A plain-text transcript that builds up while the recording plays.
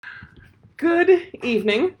Good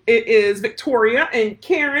evening. It is Victoria and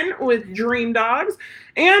Karen with Dream Dogs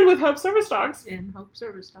and with Hope Service Dogs. And Hope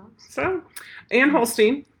Service Dogs. So, and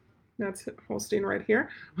Holstein. That's Holstein right here.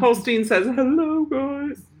 Holstein says, hello,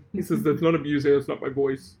 guys. He says, that's not abuse, that's not my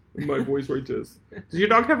voice. My voice right is. Does your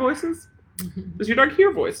dog have voices? Does your dog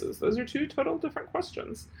hear voices? Those are two total different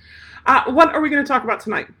questions. What are we going to talk about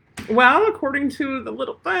tonight? Well, according to the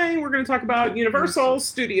little thing, we're going to talk about Universal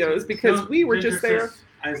Studios because we were just there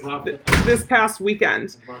this past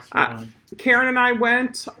weekend. Karen and I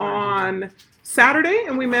went on Saturday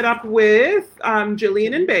and we met up with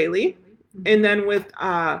Jillian and Bailey, and then with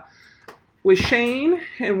Shane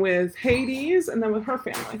and with Hades, and then with her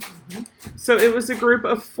family. So it was a group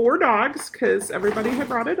of 4 dogs because everybody had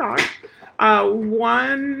brought a dog.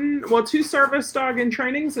 Two service dog in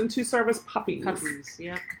trainings and 2 service puppies.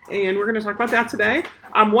 Yeah. And we're going to talk about that today.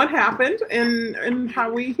 What happened and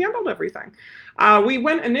how we handled everything. We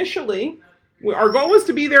went initially, our goal was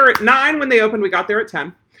to be there at 9 when they opened. We got there at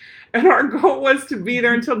 10. And our goal was to be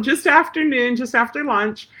there until just after noon, just after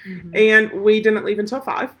lunch. And we didn't leave until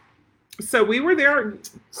 5. So we were there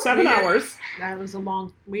 7 hours. That was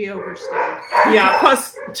we overstayed. Yeah,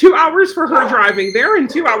 plus 2 hours for her driving there and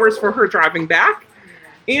 2 hours for her driving back.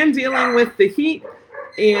 And dealing with the heat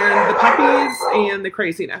and the puppies and the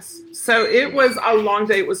craziness. So it was a long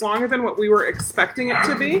day. It was longer than what we were expecting it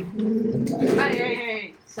to be.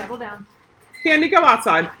 Hey, settle down. Candy, go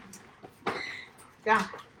outside. Yeah.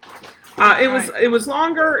 It was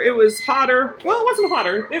longer. It was hotter. Well, it wasn't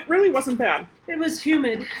hotter. It really wasn't bad. It was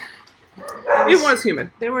humid. It was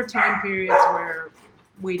humid. There were time periods where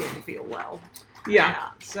we didn't feel well. Yeah.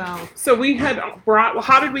 So we had brought. Well,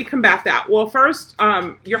 how did we combat that? Well, first,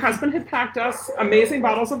 your husband had packed us amazing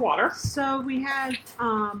bottles of water. So we had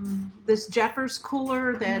this Jeffers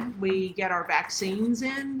cooler that we get our vaccines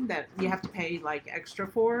in that you have to pay like extra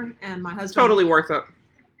for, and my husband Totally worth it.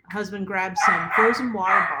 Grabbed some frozen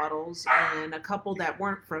water bottles and a couple that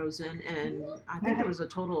weren't frozen, and I think there was a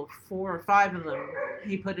total of 4 or 5 of them.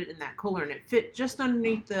 He put it in that cooler and it fit just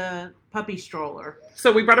underneath the puppy stroller.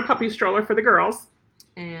 So we brought a puppy stroller for the girls.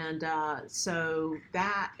 And so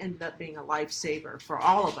that ended up being a lifesaver for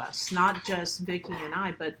all of us, not just Vicky and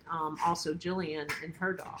I, but also Jillian and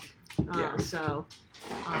her dog. So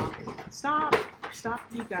stop,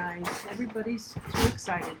 you guys. Everybody's too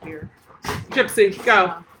excited here. Gypsy,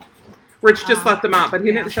 go. Rich just let them out, but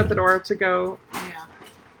he didn't shut the door to go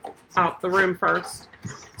out the room first.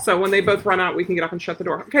 So when they both run out, we can get up and shut the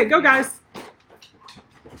door. Okay, go, guys.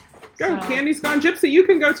 Go. Candy's gone. Gypsy, you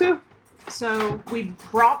can go too. So we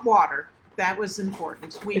brought water. That was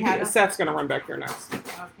important. Seth's going to run back here next.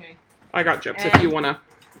 Okay. I got Gypsy if you want to.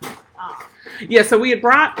 Yeah, so we had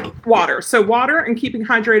brought water. So water and keeping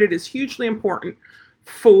hydrated is hugely important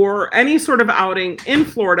for any sort of outing in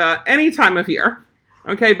Florida any time of year.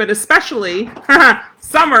 Okay, but especially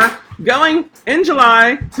summer, going in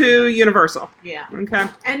July to Universal. Yeah. Okay.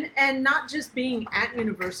 And not just being at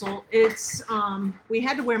Universal, it's we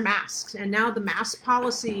had to wear masks, and now the mask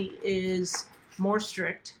policy is more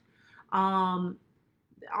strict. Although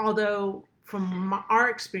from our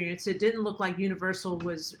experience, it didn't look like Universal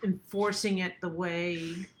was enforcing it the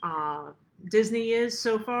way Disney is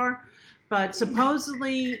so far. But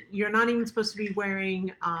supposedly, you're not even supposed to be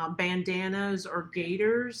wearing bandanas or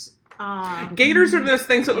gaiters. Gaiters are those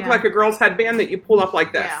things that look like a girl's headband that you pull up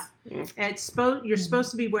like this. Yeah. You're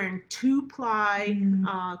supposed to be wearing 2-ply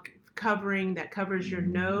covering that covers your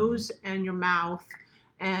nose and your mouth,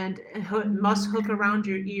 and it must hook around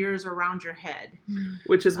your ears, around your head.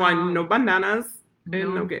 Which is why no bandanas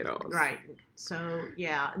and no gaiters. Right. So,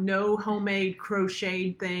 no homemade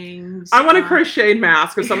crocheted things. I want a crocheted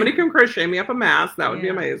mask. If somebody can crochet me up a mask, that would be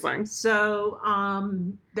amazing. So,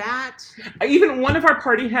 even one of our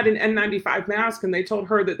party had an N95 mask, and they told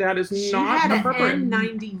her that is not appropriate. An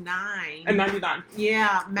N99. N99.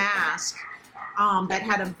 Yeah, mask. That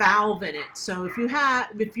had a valve in it. So if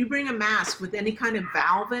you bring a mask with any kind of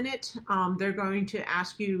valve in it, they're going to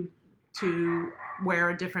ask you to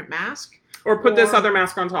wear a different mask. Or put this other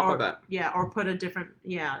mask on top of it. Yeah, or put a different,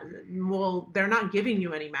 Well, they're not giving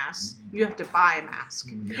you any masks. You have to buy a mask.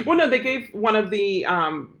 Well, no, they gave one of the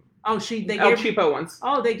El Cheapo ones.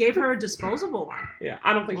 Oh, they gave her a disposable one. Yeah,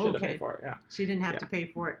 I don't think she had to pay for it, She didn't have to pay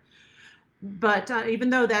for it. But even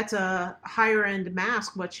though that's a higher end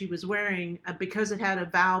mask, what she was wearing, because it had a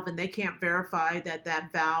valve and they can't verify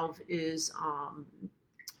that valve is,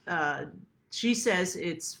 she says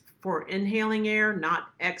it's for inhaling air, not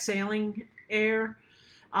exhaling air.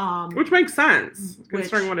 Which makes sense,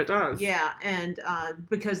 considering what it does. Yeah, and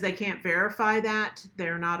because they can't verify that,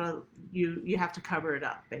 they're not you have to cover it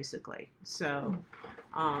up, basically. So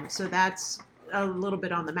So that's a little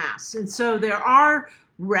bit on the masks. And so there are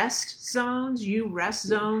rest zones, rest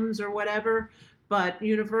zones or whatever, but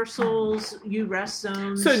Universal's rest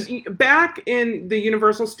zones. So back in the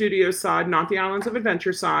Universal Studios side, not the Islands of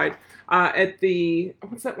Adventure side, at the,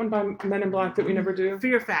 what's that one by Men in Black that we never do?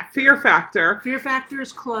 Fear Factor. Fear Factor. Fear Factor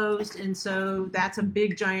is closed, and so that's a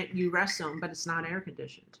big giant rest zone, but it's not air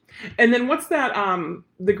conditioned. And then what's that?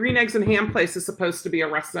 The Green Eggs and Ham place is supposed to be a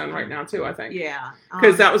rest zone right now too, I think. Yeah.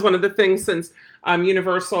 Because that was one of the things, since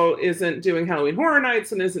Universal isn't doing Halloween Horror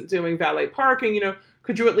Nights and isn't doing valet parking,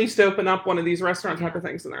 could you at least open up one of these restaurant type of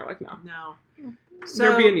things? And they're like, no. No. So,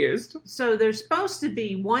 they're being used. So there's supposed to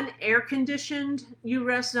be one air-conditioned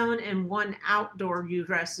rest zone and one outdoor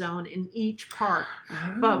rest zone in each park.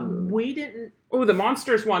 Oh. But we didn't... Oh, the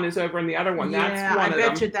Monsters one is over in the other one. That's one of them. I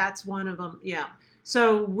bet you that's one of them. Yeah.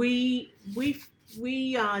 So we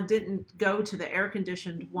didn't go to the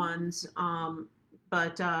air-conditioned ones.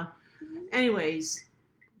 But anyways,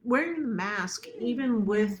 wearing the mask, even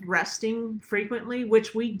with resting frequently,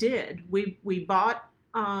 which we did, we bought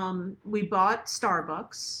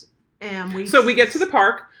Starbucks, and we get to the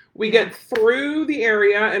park. We get through the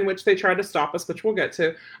area in which they tried to stop us, which we'll get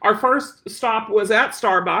to. Our first stop was at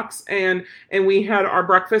Starbucks, and we had our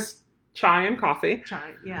breakfast, chai and coffee.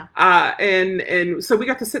 And so we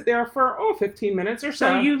got to sit there for 15 minutes or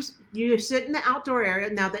so. So you sit in the outdoor area.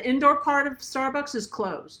 Now the indoor part of Starbucks is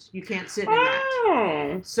closed. You can't sit in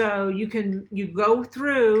that. So you go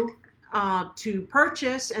through to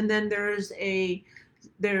purchase, and then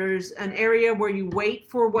there's an area where you wait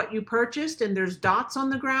for what you purchased, and there's dots on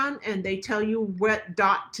the ground, and they tell you what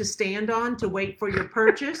dot to stand on to wait for your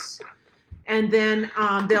purchase. And then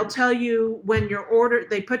they'll tell you when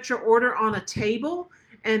they put your order on a table,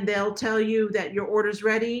 and they'll tell you that your order's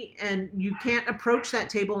ready, and you can't approach that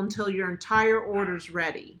table until your entire order's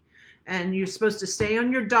ready. And you're supposed to stay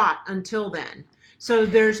on your dot until then. So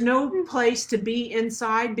there's no place to be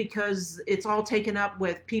inside because it's all taken up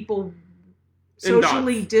with people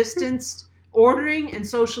socially distanced ordering and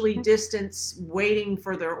socially distanced waiting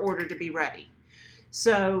for their order to be ready.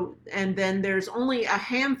 So, and then there's only a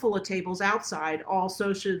handful of tables outside, all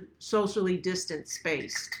socially distance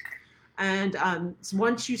spaced. And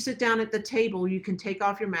once you sit down at the table, you can take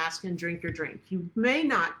off your mask and drink your drink. You may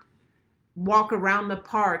not walk around the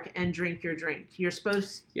park and drink your drink. You're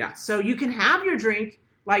supposed, so you can have your drink,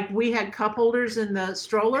 like we had cup holders in the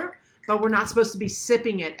stroller, but we're not supposed to be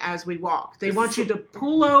sipping it as we walk. They want you to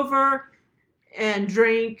pull over and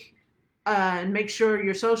drink and make sure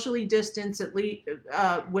you're socially distanced, at least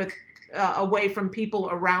away from people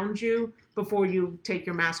around you before you take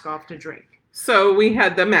your mask off to drink. So we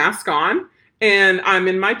had the mask on, and I'm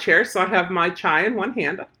in my chair, so I have my chai in one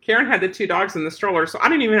hand. Karen had the 2 dogs in the stroller, so I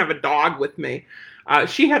didn't even have a dog with me.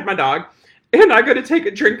 She had my dog. And I go to take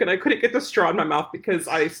a drink, and I couldn't get the straw in my mouth because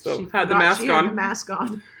I still had the mask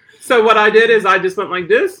on. So what I did is I just went like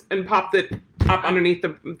this and popped it up underneath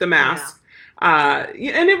the mask. And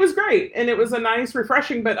it was great. And it was a nice,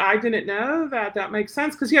 refreshing, but I didn't know that makes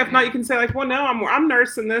sense. Because if not, you can say like, well, no, I'm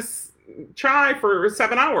nursing this chai for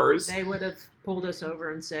 7 hours. They would have pulled us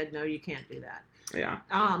over and said, no, you can't do that.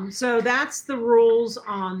 Yeah. So that's the rules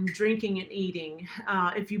on drinking and eating.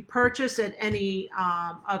 If you purchase at any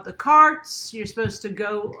of the carts, you're supposed to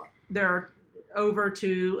go there over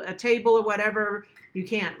to a table or whatever. You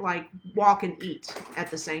can't like walk and eat at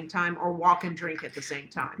the same time or walk and drink at the same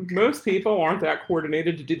time. Most people aren't that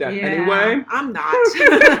coordinated to do that anyway. I'm not.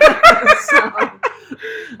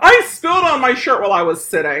 I spilled on my shirt while I was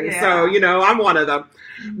sitting. So, I'm one of them.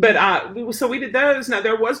 But so we did those. Now,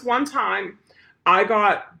 there was one time I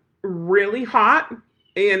got really hot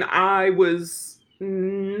and I was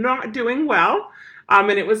not doing well. And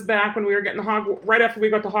it was back when we were getting right after we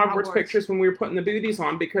got the Hogwarts pictures, when we were putting the booties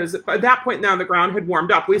on, because at that point now the ground had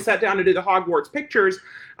warmed up. We sat down to do the Hogwarts pictures.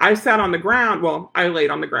 I sat on the ground. Well, I laid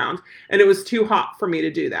on the ground, and it was too hot for me to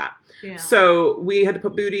do that. Yeah. So we had to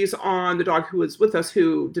put booties on the dog who was with us,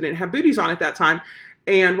 who didn't have booties on at that time.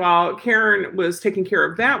 And while Karen was taking care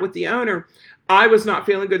of that with the owner, I was not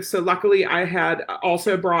feeling good. So luckily I had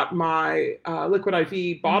also brought my liquid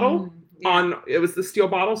IV bottle. It was the steel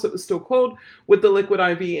bottle, so it was still cold, with the liquid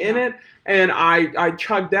IV in it, and I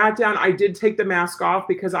chugged that down. I did take the mask off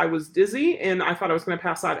because I was dizzy and I thought I was going to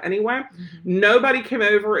pass out anyway. Nobody came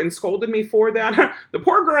over and scolded me for that. The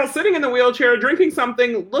poor girl sitting in the wheelchair drinking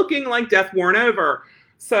something, looking like death worn over.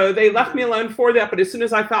 So they left me alone for that. But as soon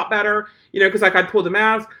as I felt better, because I'd pull the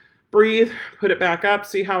mask, breathe, put it back up,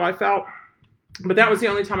 see how I felt. But that was the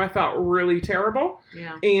only time I felt really terrible.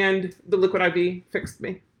 Yeah. And the liquid IV fixed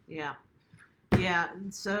me. Yeah. Yeah,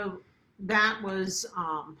 so that was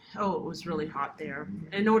it was really hot there.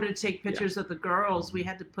 In order to take pictures of the girls, we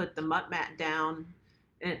had to put the mutt mat down,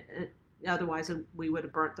 and otherwise we would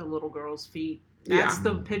have burnt the little girls' feet. That's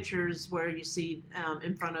the pictures where you see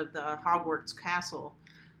in front of the Hogwarts castle.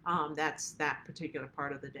 That's that particular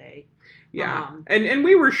part of the day. Yeah, and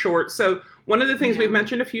we were short. So one of the things we've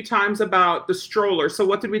mentioned a few times about the stroller. So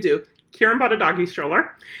what did we do? Kieran bought a doggy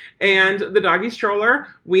stroller, and the doggy stroller,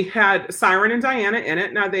 we had Siren and Diana in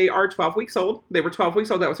it. Now they are 12 weeks old. They were 12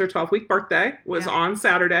 weeks old. That was their 12-week birthday, was on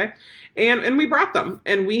Saturday. And we brought them,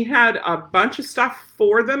 and we had a bunch of stuff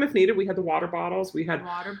for them if needed. We had the water bottles. We had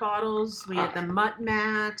the mutt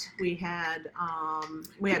mat. We had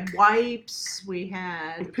wipes. We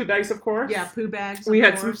had poo bags, of course. Yeah, poo bags. We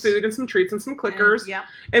had some food and some treats and some clickers.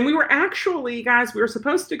 And we were actually, guys, we were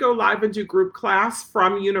supposed to go live and do group class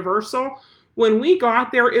from Universal. When we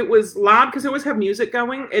got there, it was loud because it always had music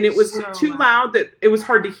going, and it was too loud that it was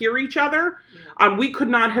hard to hear each other. We could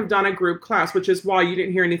not have done a group class, which is why you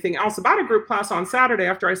didn't hear anything else about a group class on Saturday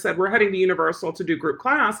after I said we're heading to Universal to do group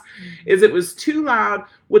class, is it was too loud.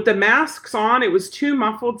 With the masks on, it was too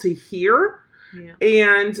muffled to hear.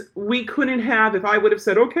 And we couldn't have, if I would have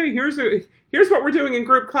said, okay, here's what we're doing in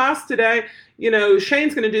group class today,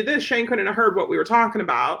 Shane's going to do this, Shane couldn't have heard what we were talking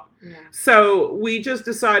about. So we just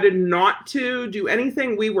decided not to do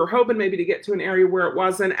anything. We were hoping maybe to get to an area where it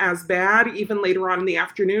wasn't as bad, even later on in the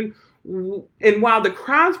afternoon. And while the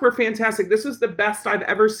crowds were fantastic, this was the best I've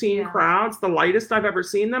ever seen crowds, the lightest I've ever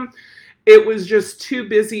seen them. It was just too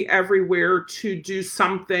busy everywhere to do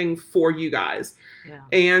something for you guys.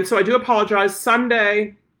 And so I do apologize.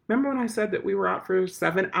 Sunday, remember when I said that we were out for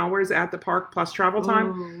 7 hours at the park plus travel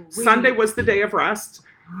time? Sunday was the day of rest,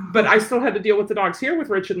 but I still had to deal with the dogs here with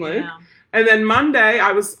Rich and Lou. And then Monday,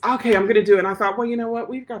 I was, okay, I'm going to do it. And I thought, well, you know what?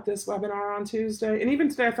 We've got this webinar on Tuesday. And even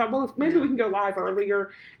today, I thought, well, maybe we can go live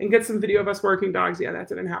earlier and get some video of us working dogs. Yeah, that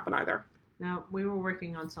didn't happen either. No, we were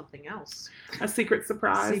working on something else. A secret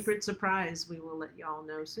surprise. Secret surprise. We will let y'all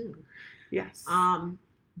know soon. Yes.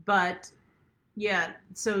 But, yeah,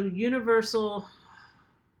 so Universal,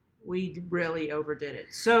 we really overdid it.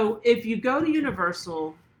 So if you go to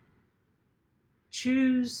Universal,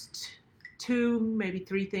 choose 2, maybe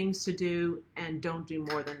 3 things to do, and don't do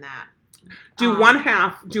more than that. Do one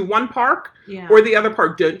park or the other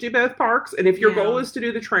park. Don't do both parks. And if your goal is to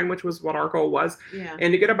do the train, which was what our goal was,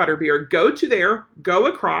 and to get a butterbeer, go to there, go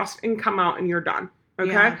across, and come out, and you're done.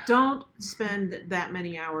 Okay? Yeah, don't spend that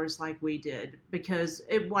many hours like we did, because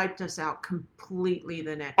it wiped us out completely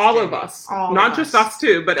the next day. All of us. Not just us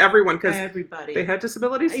too, but everyone, because everybody. They had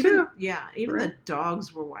disabilities too. Yeah, even the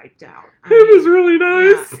dogs were wiped out. It was really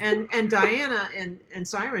nice. Yeah. And Diana and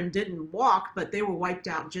Siren didn't walk, but they were wiped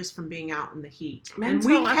out just from being out in the heat. And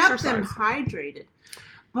we kept them hydrated.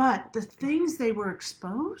 But the things they were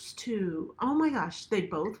exposed to, oh my gosh, they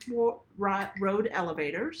both rode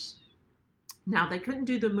elevators. Now, they couldn't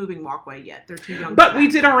do the moving walkway yet. They're too young. But we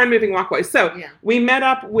did our own moving walkway. So we met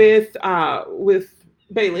up with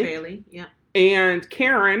Bailey. And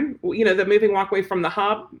Karen, the moving walkway from the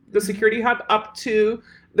hub, the security hub, up to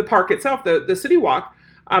the park itself, the city walk.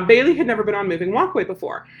 Bailey had never been on moving walkway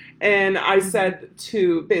before. And I said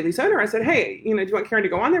to Bailey's owner, I said, hey, do you want Karen to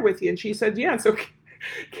go on there with you? And she said, yeah. So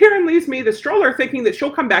Karen leaves me the stroller thinking that she'll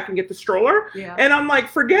come back and get the stroller. And I'm like,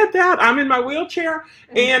 forget that. I'm in my wheelchair,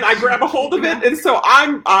 and I grab a hold of it. And so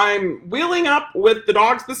I'm wheeling up with the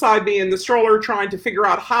dogs beside me in the stroller, trying to figure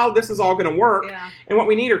out how this is all going to work. And what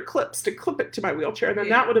we need are clips to clip it to my wheelchair. Then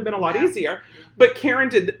that would have been a lot easier. But Karen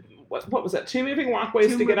did, what was that? 2 moving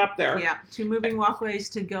walkways to get up there. Yeah, 2 moving walkways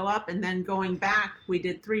to go up, and then going back, we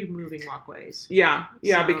did 3 moving walkways.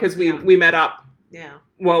 Because we met up.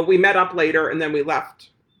 Well, we met up later, and then we left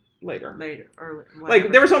later.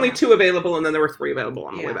 Like, there was only 2 available, and then there were 3 available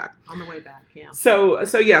on the way back. On the way back, So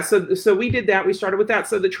we did that. We started with that.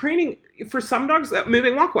 So the training for some dogs,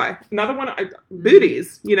 moving walkway. Another one,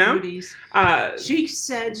 booties. Booties. She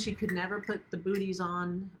said she could never put the booties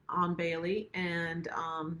on Bailey, and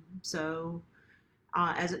so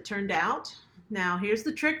as it turned out. Now, here's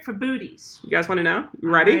the trick for booties. You guys want to know? You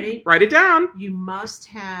ready? Write it down. You must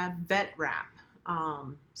have vet wrap.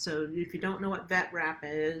 So if you don't know what vet wrap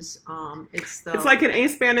is, it's like an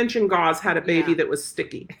ace bandage and gauze had a baby that was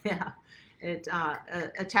sticky. Yeah, it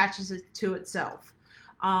attaches it to itself.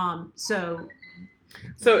 So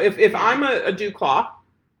if I'm a dew claw,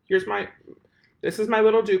 this is my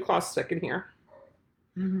little dew claw stick in here.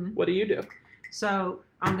 What do you do? So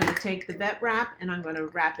I'm going to take the vet wrap, and I'm going to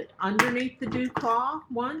wrap it underneath the dew claw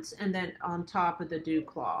once, and then on top of the dew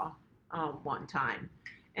claw one time.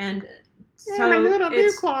 And Yeah, my so little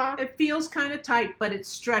dew claw. it feels kind of tight, but it's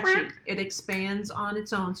stretchy. It expands on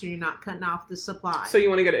its own, so you're not cutting off the supply. So you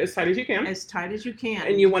want to get it as tight as you can. As tight as you can.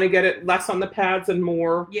 And you want to get it less on the pads and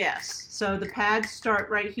more. Yes. So the pads start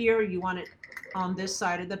right here. You want it on this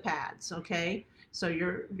side of the pads, okay? So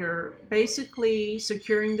you're basically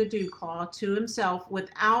securing the dew claw to himself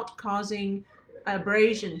without causing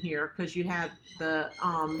abrasion here, because you have the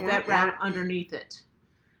vet wrap underneath it.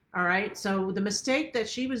 All right. So the mistake that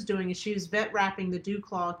she was doing is she was vet wrapping the dew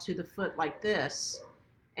claw to the foot like this,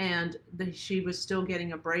 and she was still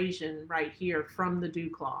getting abrasion right here from the dew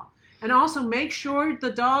claw. And also make sure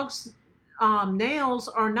the dog's nails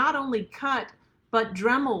are not only cut but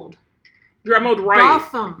dremeled. Dremeled right.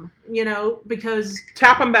 Buff them, because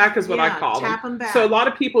tap them back is what I call them. Tap them back. So a lot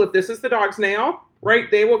of people, if this is the dog's nail,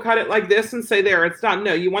 right, they will cut it like this and say, there, it's done.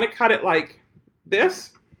 No, you want to cut it like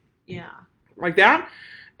this. Yeah. Like that.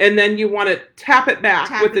 And then you want to tap it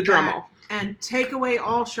back with the Dremel. And take away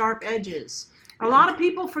all sharp edges. A lot of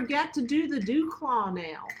people forget to do the dew claw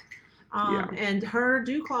nail. And her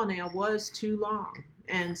dew claw nail was too long.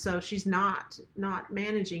 And so she's not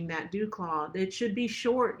managing that dew claw. It should be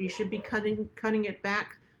short. You should be cutting it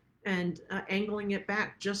back and angling it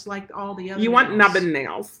back just like all the other You nails. want nubbin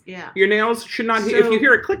nails. Yeah. Your nails should not, if you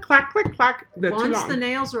hear a click, clack, they're too long. Once the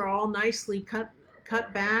nails are all nicely cut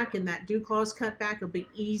back and that dew claw is cut back, it'll be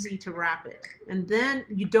easy to wrap it. And then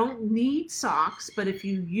you don't need socks, but if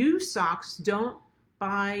you use socks, don't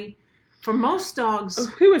buy... For most dogs...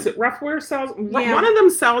 Who is it? Roughwear sells... Yeah. One of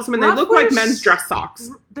them sells them, and they look like men's dress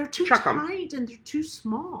socks. They're too tight and they're too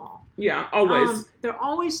small. Yeah, always. They're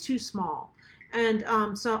always too small. And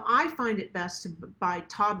so I find it best to buy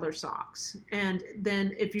toddler socks. And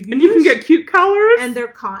then if you And you can get cute colors. And they're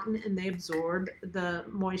cotton, and they absorb the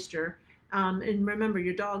moisture. And remember,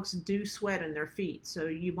 your dogs do sweat in their feet, so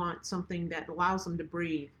you want something that allows them to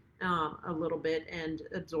breathe a little bit and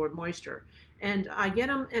absorb moisture. And I get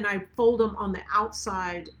them and I fold them on the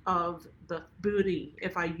outside of the booty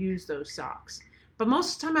if I use those socks. But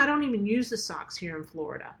most of the time I don't even use the socks here in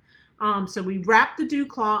Florida. So we wrap the dew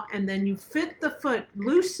claw, and then you fit the foot,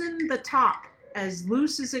 loosen the top as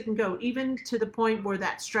loose as it can go, even to the point where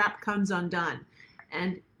that strap comes undone,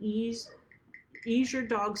 and ease your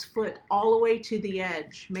dog's foot all the way to the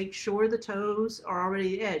edge. Make sure the toes are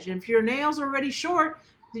already the edge. And if your nails are already short,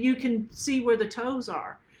 you can see where the toes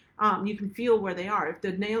are. You can feel where they are. If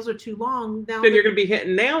the nails are too long, then you're going to be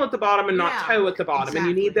hitting nail at the bottom and not toe at the bottom. Exactly.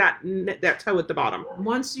 And you need that toe at the bottom.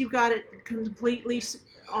 Once you've got it completely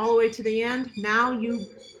all the way to the end, now you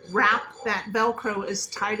wrap that Velcro as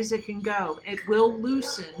tight as it can go. It will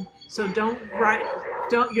loosen. So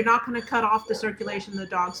you're not going to cut off the circulation of the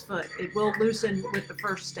dog's foot. It will loosen with the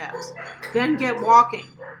first steps. Then get walking.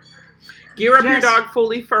 Gear up your dog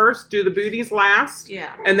fully first. Do the booties last.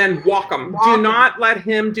 Yeah. And then walk them. Do not let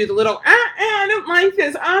him do the little, I don't like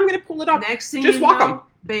this. I'm going to pull it off. Next thing just walk them.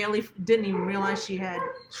 Bailey didn't even realize she had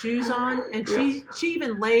shoes on. And she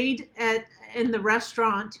even laid in the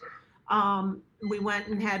restaurant. We went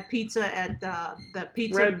and had pizza at the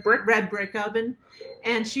pizza Red Brick Oven,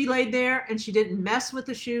 and she laid there and she didn't mess with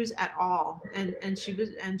the shoes at all. And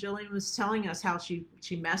Jillian was telling us how she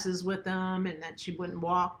messes with them and that she wouldn't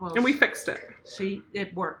walk. Well, and we fixed it.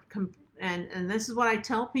 It worked. And this is what I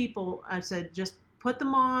tell people. I said, just put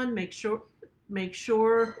them on. Make sure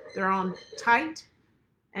they're on tight.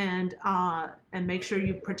 And make sure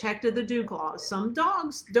you protected the dew claws. Some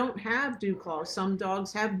dogs don't have dew claws. Some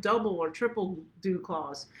dogs have double or triple dew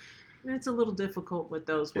claws. And it's a little difficult with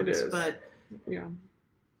those ones. It is. But yeah,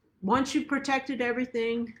 once you've protected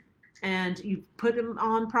everything and you put them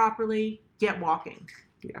on properly, get walking.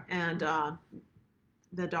 Yeah. And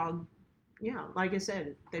the dog, like I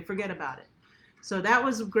said, they forget about it. So that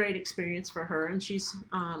was a great experience for her. And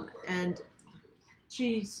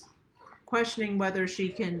she's questioning whether she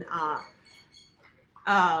can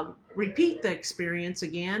repeat the experience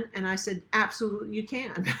again, and I said absolutely you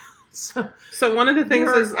can. so one of the things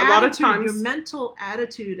is a lot of times your mental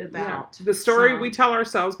attitude about the story we tell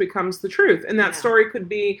ourselves becomes the truth, and that story could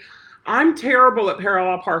be, I'm terrible at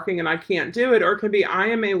parallel parking and I can't do it, or it could be, I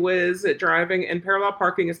am a whiz at driving and parallel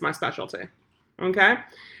parking is my specialty. Okay,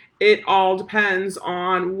 it all depends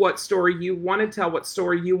on what story you want to tell, what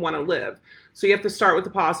story you want to live. So you have to start with the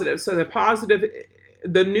positive. So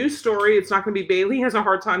the new story, it's not going to be Bailey has a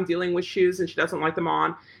hard time dealing with shoes and she doesn't like them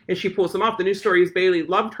on and she pulls them off. The new story is Bailey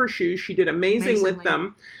loved her shoes. She did amazing with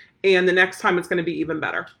them. And the next time it's going to be even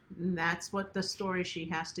better. And that's what the story she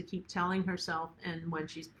has to keep telling herself. And when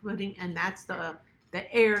she's and that's the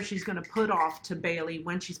air she's going to put off to Bailey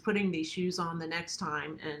when she's putting these shoes on the next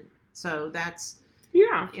time. And so that's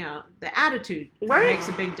Yeah. The attitude makes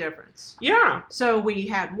a big difference. Yeah. So we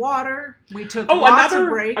had water. We took lots of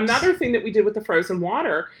breaks. Another thing that we did with the frozen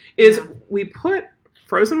water is we put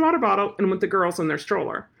frozen water bottle and with the girls in their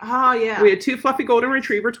stroller. Oh, yeah. We had 2 fluffy golden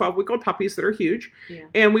retriever 12-week-old puppies that are huge. Yeah.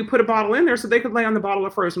 And we put a bottle in there so they could lay on the bottle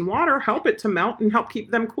of frozen water, help it to melt, and help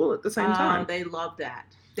keep them cool at the same time. They loved that.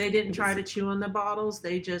 They didn't try to chew on the bottles.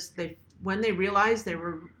 When they realized they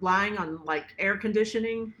were lying on like air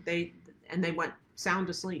conditioning, they went sound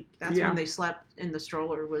asleep. That's when they slept in the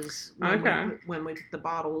stroller, was when we put the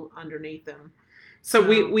bottle underneath them. So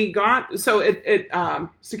we got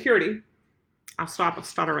security. I'll stop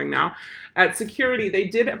stuttering now. At security, they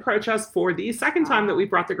did approach us for the second time that we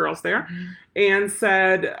brought the girls there and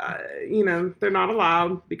said, they're not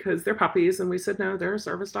allowed because they're puppies. And we said, no, they're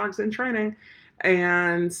service dogs in training.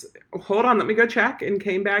 And hold on, let me go check. And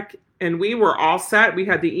came back and we were all set. We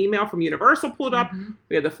had the email from Universal pulled up.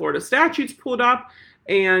 We had the Florida statutes pulled up.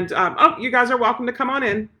 And, you guys are welcome to come on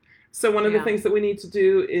in. So one of the things that we need to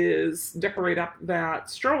do is decorate up that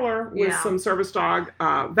stroller with some service dog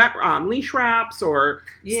leash wraps or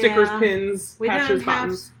stickers, pins, patches,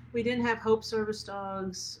 buttons. We didn't have Hope service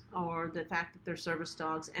dogs or the fact that they're service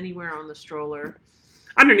dogs anywhere on the stroller.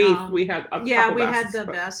 Underneath, we had a couple we vests, had the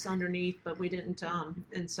vests underneath, but we didn't.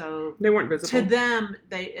 And so they weren't visible to them.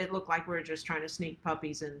 It looked like we were just trying to sneak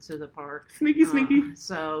puppies into the park. Sneaky.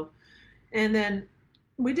 So, and then.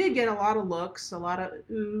 We did get a lot of looks, a lot of,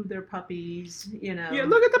 ooh, they're puppies, Yeah,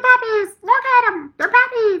 look at the puppies. Look at them. They're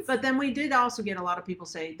puppies. But then we did also get a lot of people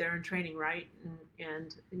say they're in training, right?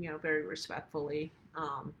 And very respectfully.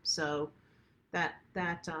 So that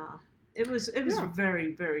it was a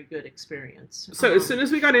very, very good experience. So as soon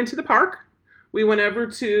as we got into the park, we went over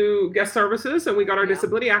to guest services and we got our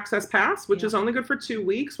disability access pass, which is only good for 2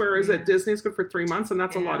 weeks, whereas at Disney it's good for 3 months, and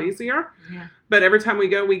that's a lot easier. Yeah. But every time we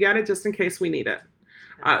go, we get it just in case we need it.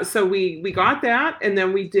 So we got that, and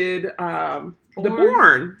then we did the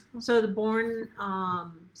Born. So the Born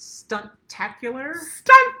Stuntacular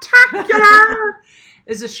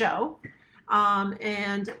is a show,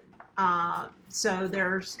 so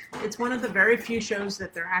it's one of the very few shows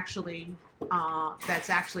that they're actually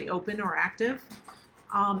that's actually open or active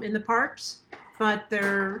in the parks. But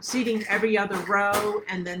they're seating every other row,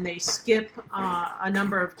 and then they skip a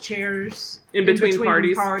number of chairs in between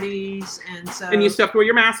parties, and you still have to wear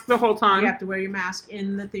your mask the whole time. You have to wear your mask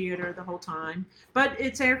in the theater the whole time, but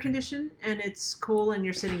it's air conditioned and it's cool, and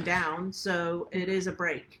you're sitting down, so it is a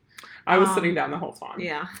break. I was sitting down the whole time.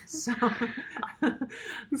 Yeah. So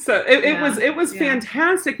it was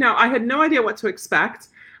fantastic. Now I had no idea what to expect.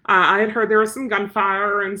 I had heard there was some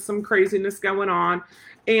gunfire and some craziness going on.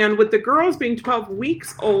 And with the girls being 12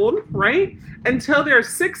 weeks old, right, until they're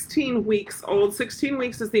 16 weeks old, 16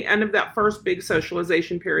 weeks is the end of that first big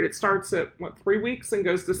socialization period. It starts at, 3 weeks and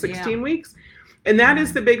goes to 16 weeks? And that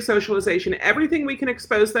is the big socialization. Everything we can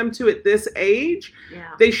expose them to at this age,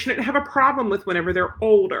 they shouldn't have a problem with whenever they're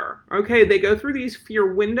older, okay? They go through these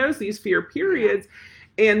fear windows, these fear periods,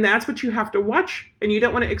 and that's what you have to watch. And you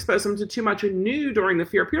don't want to expose them to too much new during the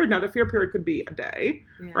fear period. Now, the fear period could be a day,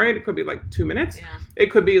 right? It could be like 2 minutes. Yeah.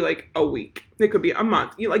 It could be like a week. It could be a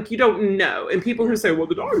month. You don't know. And people who say, well,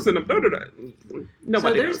 the dog's in a nobody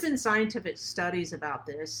So there's knows. been scientific studies about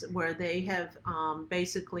this where they have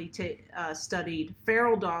basically studied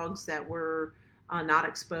feral dogs that were not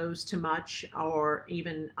exposed to much, or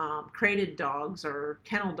even crated dogs or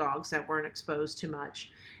kennel dogs that weren't exposed to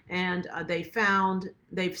much. And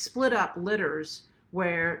they've split up litters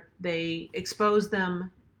where they expose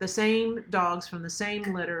them, the same dogs from the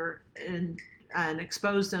same litter, and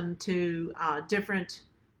expose them to different,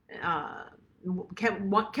 kept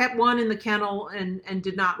one in the kennel and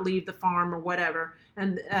did not leave the farm or whatever.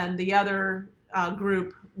 And the other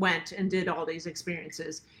group went and did all these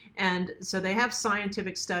experiences. And so they have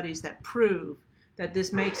scientific studies that prove that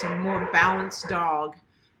this makes a more balanced dog.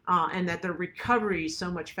 And that their recovery is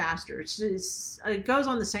so much faster. It goes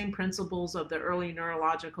on the same principles of the early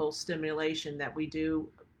neurological stimulation that we do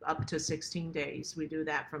up to 16 days. We do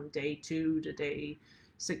that from day 2 to day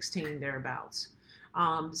 16, thereabouts.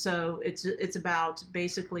 So it's about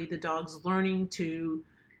basically the dogs learning to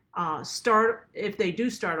start. If they do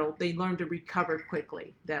startle, they learn to recover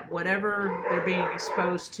quickly. That whatever they're being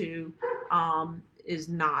exposed to is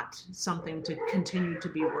not something to continue to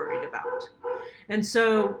be worried about. And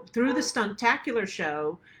so through the Stuntacular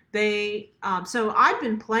show, so I've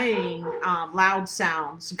been playing loud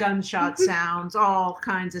sounds, gunshot sounds, all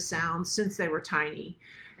kinds of sounds since they were tiny.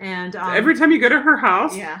 And every time you go to her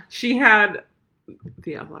house, she had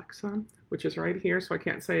the Alexa, which is right here, so I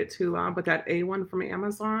can't say it too loud, but that A1 from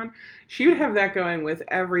Amazon, she would have that going with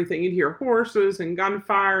everything. You'd hear horses and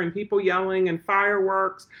gunfire and people yelling and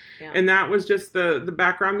fireworks, and that was just the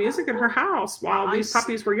background music in her house while these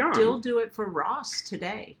puppies were young. Still do it for Ross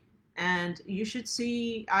today. And you should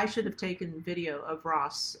see, I should have taken video of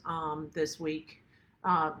Ross this week.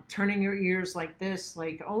 Turning your ears like this,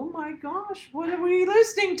 like, oh my gosh, what are we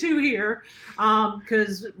listening to here?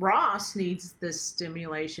 Because Ross needs this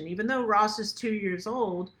stimulation. Even though Ross is 2 years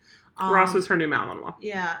old. Ross is her new Malinois.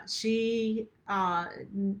 Yeah, she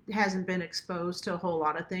hasn't been exposed to a whole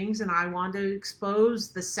lot of things, and I wanted to expose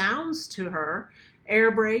the sounds to her, air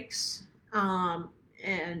brakes,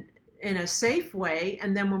 and in a safe way.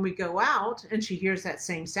 And then when we go out and she hears that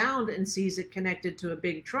same sound and sees it connected to a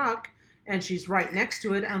big truck, and she's right next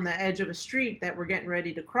to it on the edge of a street that we're getting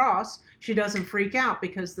ready to cross, she doesn't freak out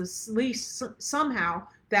because at least somehow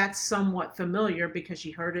that's somewhat familiar because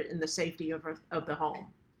she heard it in the safety of the home.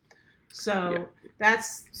 So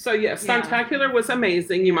Stuntacular was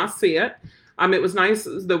amazing. You must see it. It was nice.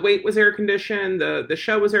 The wait was air conditioned. The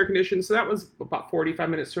show was air conditioned. So that was about 45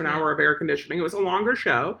 minutes to an hour of air conditioning. It was a longer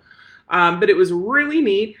show, but it was really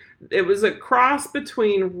neat. It was a cross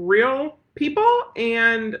between real people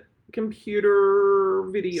and computer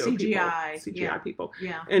video CGI people.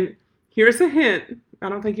 Yeah. And here's a hint. I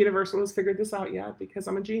don't think Universal has figured this out yet because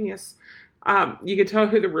I'm a genius. You could tell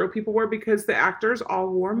who the real people were because the actors all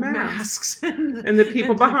wore masks. And the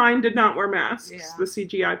people behind did not wear masks, the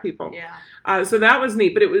CGI people. Yeah. So that was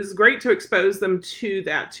neat, but it was great to expose them to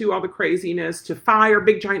that, to all the craziness, to fire,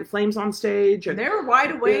 big giant flames on stage. And they were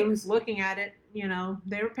wide awake looking at it. You know,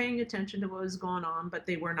 they were paying attention to what was going on, but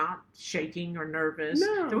they were not shaking or nervous.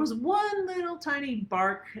 No. There was one little tiny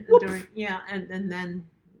bark during, and then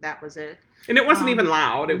that was it. And it wasn't even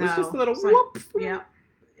loud. It was just a little whoop. Yeah.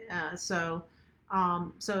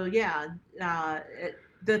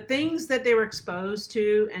 The things that they were exposed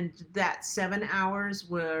to and that 7 hours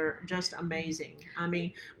were just amazing. I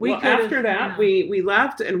mean, after that, we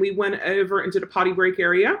left and we went over into the potty break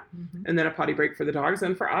area, and then a potty break for the dogs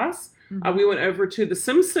and for us. We went over to the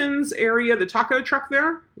Simpsons area, the taco truck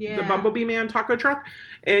there, the Bumblebee Man taco truck,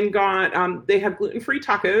 and got, they have gluten-free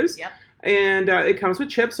tacos. Yep. And it comes with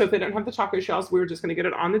chips, so if they don't have the taco shells, we were just going to get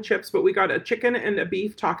it on the chips. But we got a chicken and a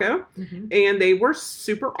beef taco, and they were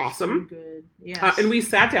super awesome. So good, yes. And we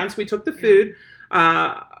sat down, so we took the food.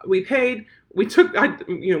 We paid. We took.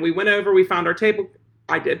 We went over. We found our table.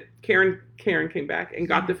 I did. Karen came back and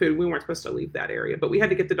got the food. We weren't supposed to leave that area, but we had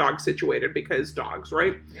to get the dogs situated because dogs,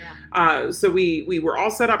 right? Yeah. So we were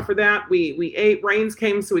all set up for that. We ate. Rains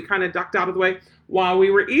came, so we kind of ducked out of the way. While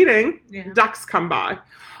we were eating, ducks come by.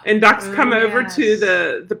 And ducks come over to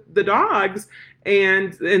the dogs,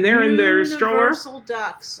 and they're in their stroller. Universal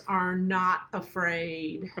ducks are not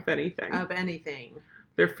afraid of anything.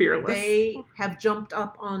 They're fearless. They have jumped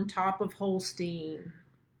up on top of Holstein,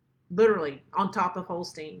 literally on top of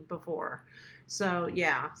Holstein before. So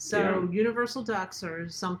Universal ducks are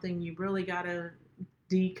something you really got to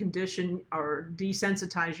decondition or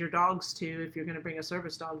desensitize your dogs to if you're going to bring a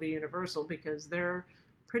service dog to Universal, because they're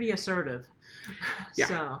pretty assertive.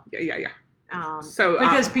 Yeah. So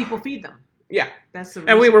because people feed them. Yeah. That's the reason.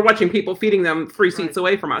 And we were watching people feeding them 3 seats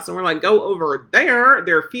away from us. And we're like, go over there.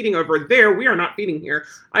 They're feeding over there. We are not feeding here.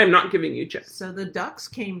 I am not giving you chips. So the ducks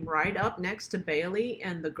came right up next to Bailey,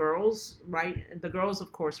 and the girls,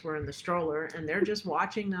 of course, were in the stroller, and they're just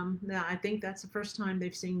watching them. Now, I think that's the first time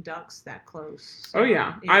they've seen ducks that close. So,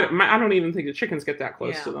 I don't even think the chickens get that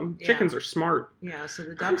close to them. Chickens are smart. Yeah, so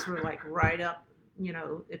the ducks were like right up.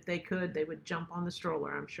 If they could, they would jump on the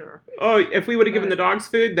stroller, I'm sure. Oh, if we would have given the dogs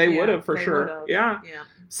food, they would have for sure. Would've. Yeah. Yeah.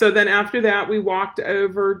 So then after that, we walked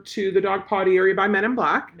over to the dog potty area by Men in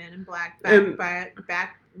Black. Men in Black,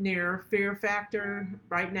 back near Fear Factor,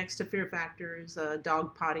 right next to Fear Factor is a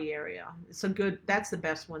dog potty area. That's the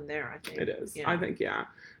best one there, I think. It is. Yeah. I think, yeah.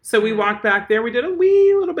 So we walked back there. We did a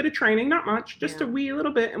wee little bit of training, not much, just a wee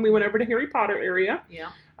little bit, and we went over to Harry Potter area. Yeah.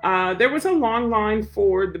 There was a long line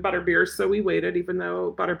for the Butterbeer, so we waited, even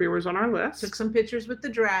though Butterbeer was on our list. Took some pictures with the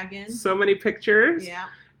dragon. So many pictures. Yeah.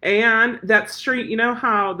 And that street, you know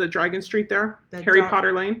how the Dragon Street there? Harry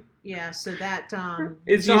Potter Lane? Yeah, so that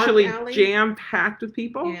is usually jam-packed with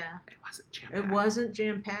people. Yeah. It wasn't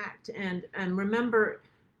jam-packed. And remember,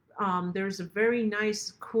 there's a very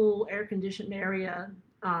nice, cool, air-conditioned area.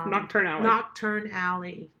 Nocturne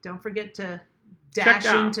Alley. Don't forget to dash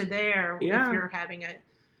into there if you're having a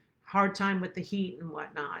hard time with the heat and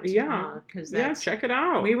whatnot. Yeah. Because check it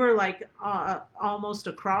out. We were like almost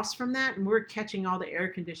across from that, and we're catching all the air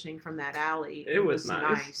conditioning from that alley. It was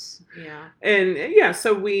nice. Yeah. And yeah,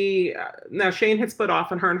 so we now Shane had split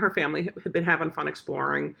off, and her family had been having fun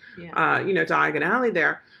exploring, Diagon Alley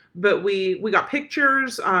there. But we got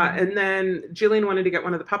pictures, and then Jillian wanted to get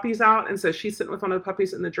one of the puppies out, and so she's sitting with one of the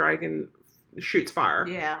puppies, and the dragon shoots fire.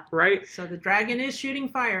 Yeah. Right? So the dragon is shooting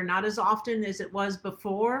fire, not as often as it was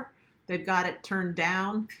before. They've got it turned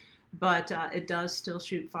down, but it does still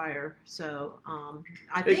shoot fire. So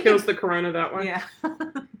I think it kills the corona that way. Yeah.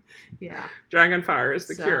 Yeah. Dragon fire is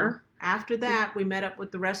the cure. After that, we met up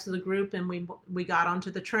with the rest of the group, and we got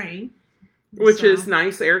onto the train. Which is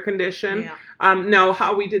nice, air conditioned. Yeah. Now,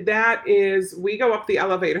 how we did that is we go up the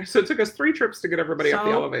elevator. So it took us 3 trips to get everybody up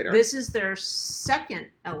the elevator. This is their second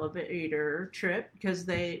elevator trip because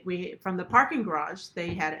from the parking garage,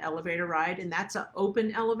 they had an elevator ride, and that's an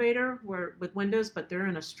open elevator with windows, but they're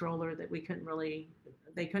in a stroller that they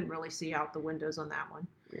couldn't really see out the windows on that one.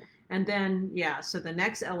 Yeah. And then, so the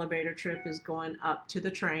next elevator trip is going up to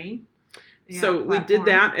the train. So we did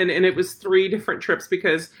that, and it was 3 different trips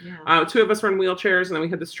because 2 of us were in wheelchairs, and then we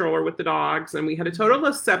had the stroller with the dogs, and we had a total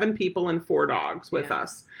of 7 people and 4 dogs with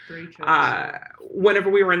us. 3 trips. Whenever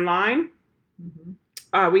we were in line,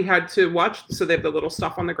 we had to watch, so they have the little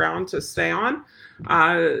stuff on the ground to stay on.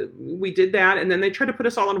 We did that, and then they tried to put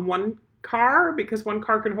us all in one car because one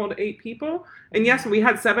car can hold 8 people. And yes, we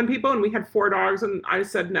had 7 people, and we had 4 dogs, and I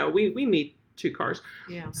said, no, we need 2 cars.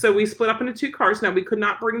 Yeah. So we split up into 2 cars. Now we could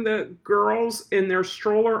not bring the girls in their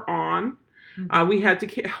stroller on. We had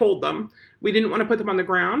to hold them. We didn't want to put them on the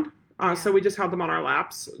ground. So we just held them on our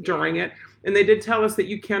laps during it. And they did tell us that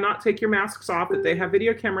you cannot take your masks off, that they have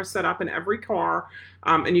video cameras set up in every car,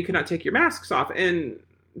 and you cannot take your masks off. And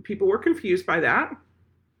people were confused by that.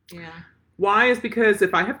 Yeah. Why is because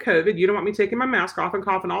if I have COVID, you don't want me taking my mask off and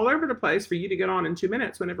coughing all over the place for you to get on in 2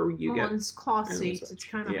 minutes whenever you get. Well, it's cloth seats. It's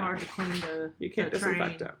kind of hard to clean the You can't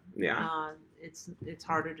disinfect it. Yeah. It's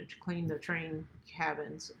harder to clean the train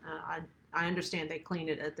cabins. I understand they clean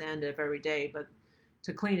it at the end of every day, but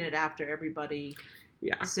to clean it after everybody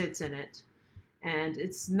sits in it. And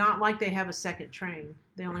it's not like they have a second train.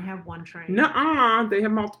 They only have 1 train. Nuh-uh. They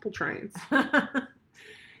have multiple trains.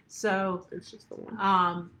 So it's just the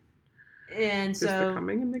one. And so the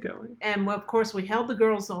coming and the going. And of course we held the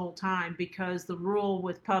girls the whole time because the rule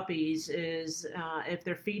with puppies is if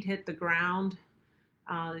their feet hit the ground,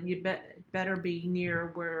 you better be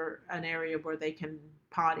near an area where they can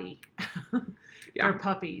potty. Or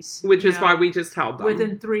puppies. Which is why we just held them.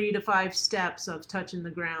 Within 3 to 5 steps of touching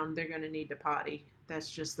the ground, they're going to need to potty. That's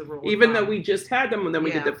just the rule. Even though we just had them, and then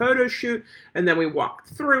we did the photo shoot, and then we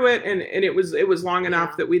walked through it, and it was long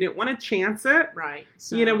enough that we didn't want to chance it. Right.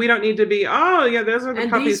 So, we don't need to be, those are the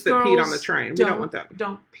puppies that peed on the train. We don't want that.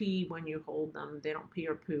 Don't pee when you hold them. They don't pee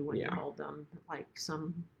or poo when you hold them, like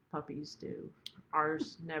some puppies do.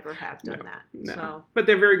 Ours never have done that. No. So, but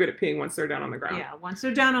they're very good at peeing once they're down on the ground. Yeah, once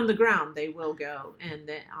they're down on the ground, they will go, and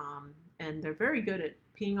they're very good at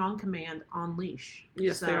peeing on command on leash.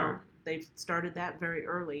 Yes, they are. They've started that very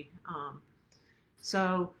early.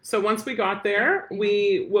 So once we got there,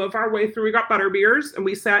 we wove our way through. We got butterbeers, and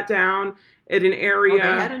we sat down at an area.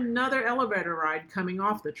 They had another elevator ride coming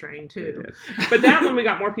off the train too. But that one we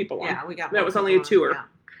got more people on. Yeah, we got. That was only a 2er,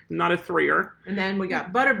 not a 3er. And then we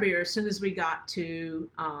got butterbeer as soon as we got to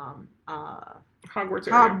Hogwarts area.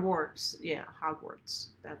 Hogwarts, Hogwarts.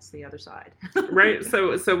 That's the other side. Right.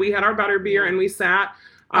 So we had our butterbeer, and we sat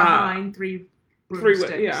behind 3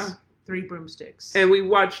 broomsticks. 3 broomsticks. And we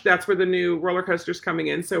watched, that's where the new roller coaster's coming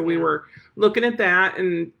in. So we were looking at that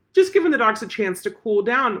and just giving the dogs a chance to cool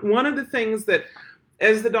down. One of the things that,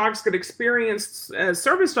 as the dogs get experienced as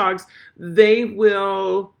service dogs,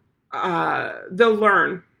 they'll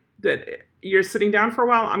learn that you're sitting down for a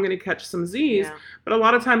while, I'm going to catch some Z's. Yeah. But a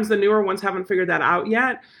lot of times the newer ones haven't figured that out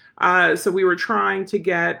yet. So we were trying to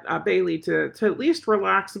get Bailey to at least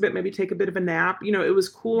relax a bit, maybe take a bit of a nap. It was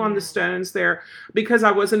cool on the stones there. Because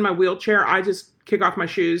I was in my wheelchair, I just kick off my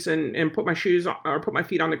shoes and put my shoes or put my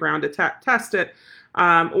feet on the ground to test it.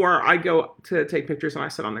 Or I go to take pictures and I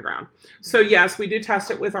sit on the ground. So yes, we do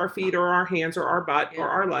test it with our feet or our hands or our butt or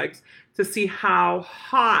our legs to see how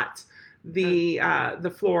hot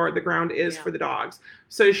the floor, the ground is for the dogs.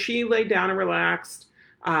 So she laid down and relaxed.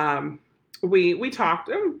 We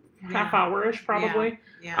talked half hour-ish probably.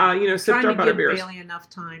 Sipped our butterbeers. Trying to give Bailey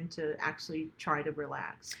enough time to actually try to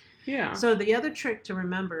relax. Yeah. So the other trick to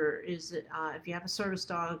remember is that if you have a service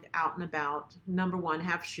dog out and about, number 1,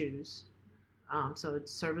 have shoes. So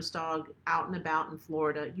it's service dog out and about in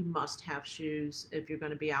Florida. You must have shoes if you're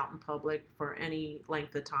going to be out in public for any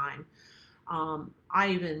length of time. I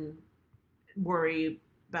even worry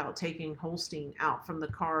about taking Holstein out from the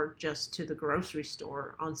car just to the grocery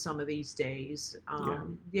store on some of these days.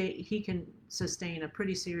 He can sustain a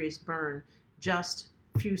pretty serious burn just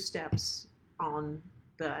a few steps on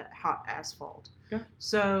the hot asphalt. Yeah.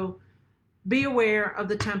 So be aware of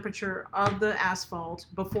the temperature of the asphalt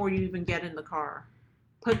before you even get in the car.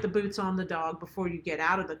 Put the boots on the dog before you get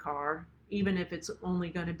out of the car, even if it's only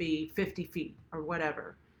going to be 50 feet or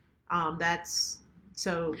whatever.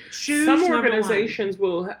 So shoes. Some organizations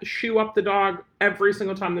will shoe up the dog every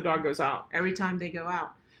single time the dog goes out. Every time they go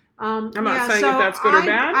out. I'm not saying if that's good or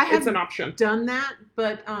bad. It's an option. Done that,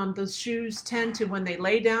 but the shoes tend to, when they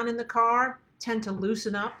lay down in the car, tend to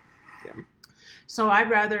loosen up. Yeah. So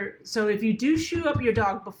if you do shoe up your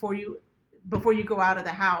dog before you go out of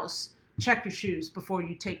the house, check your shoes before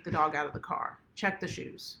you take the dog out of the car. Check the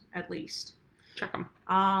shoes, at least. Check them.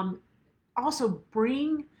 Also,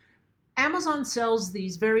 Amazon sells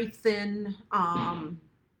these very thin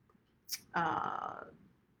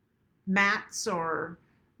mats or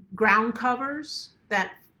ground covers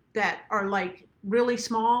that are like really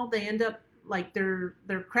small. They end up like they're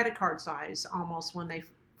credit card size almost when they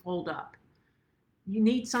fold up. You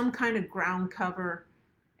need some kind of ground cover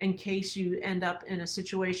in case you end up in a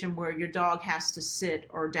situation where your dog has to sit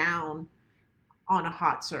or down on a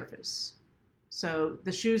hot surface. So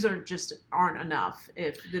the shoes aren't enough.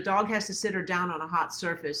 If the dog has to sit or down on a hot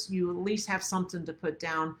surface, you at least have something to put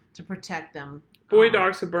down to protect them. Boy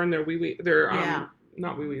dogs have burned their wee-wee.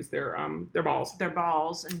 Not wee-wees. Their balls. Their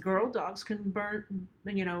balls, and girl dogs can burn.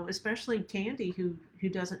 Especially Candy, who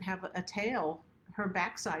doesn't have a tail. Her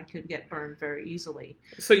backside could get burned very easily.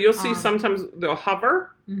 So you'll see sometimes they'll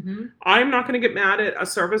hover. Mm-hmm. I'm not going to get mad at a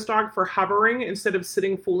service dog for hovering instead of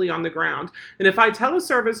sitting fully on the ground. And if I tell a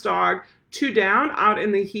service dog to down out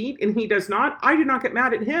in the heat and he does not, I do not get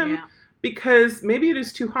mad at him because maybe it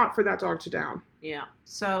is too hot for that dog to down. Yeah.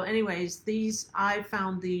 So anyways, I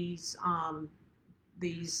found these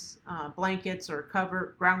blankets or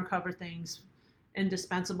ground cover things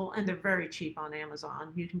indispensable, and they're very cheap on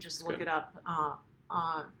Amazon. You can just look it up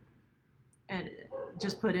and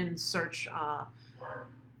just put in search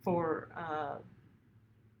for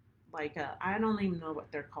I don't even know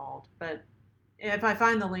what they're called, but if I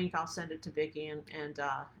find the link, I'll send it to Vicki and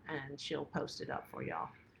she'll post it up for y'all.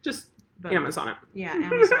 Amazon it. Yeah,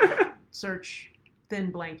 Amazon. Search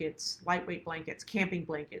thin blankets, lightweight blankets, camping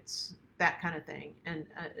blankets, that kind of thing, and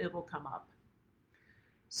it will come up.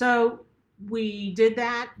 So we did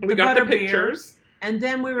that. We got the pictures. And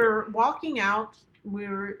then we were walking out.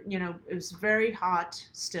 It was very hot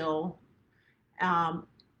still. And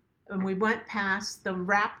we went past the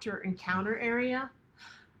raptor encounter area.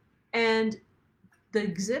 And the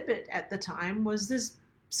exhibit at the time was this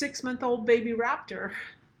 6-month-old baby raptor.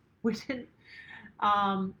 We didn't,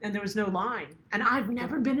 and there was no line. And I've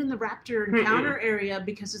never been in the raptor encounter area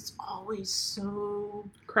because it's always so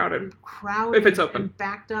crowded if it's open, and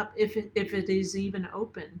backed up if it is even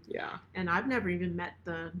open. Yeah. And I've never even met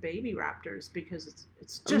the baby raptors because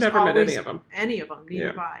it's just I've never met any of them. Neither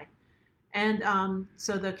have I. And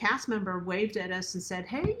so the cast member waved at us and said,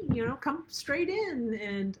 "Hey, come straight in,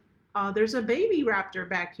 and there's a baby raptor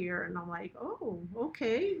back here." And I'm like, "Oh,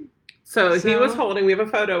 okay." So he was holding. We have a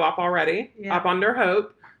photo up already, up under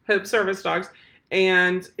Hope Service Dogs,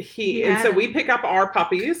 and so we pick up our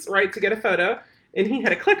puppies to get a photo, and he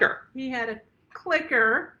had a clicker. He had a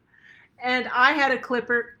clicker, and I had a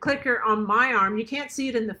clicker on my arm. You can't see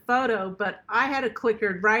it in the photo, but I had a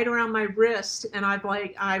clicker right around my wrist, and I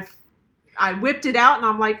whipped it out, and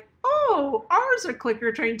I'm like, "Oh, ours are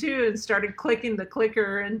clicker trained too," and started clicking the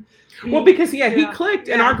clicker. And because he clicked,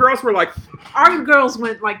 and our girls were like, our girls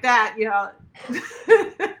went like that,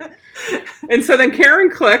 And so then Karen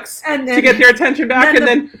clicks to get their attention back, and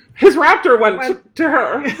then his raptor went to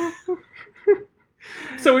her.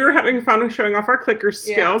 So we were having fun showing off our clicker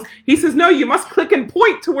skills. He says, "No, you must click and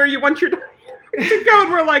point to where you want your dog to go."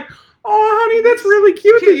 And we're like, "Oh, honey, that's really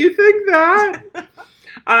cute that you think that."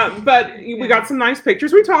 But we got some nice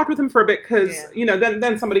pictures. We talked with him for a bit because,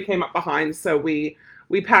 then somebody came up behind, so we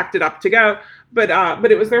packed it up to go. But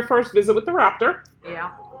it was their first visit with the raptor.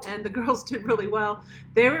 Yeah, and the girls did really well.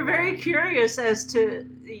 They were very curious as to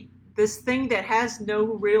this thing that has no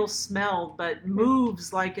real smell but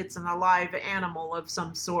moves like it's an alive animal of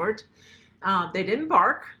some sort. They didn't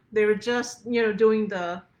bark. They were just, doing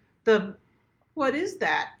the what is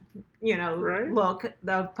that? Look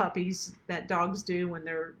of puppies that dogs do when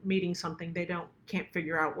they're meeting something they can't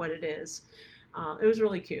figure out what it is. It was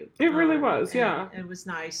really cute. It really was, yeah. It was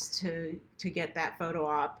nice to get that photo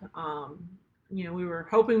op. We were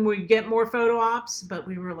hoping we'd get more photo ops, but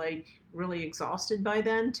we were like really exhausted by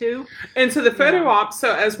then too. And so the photo op,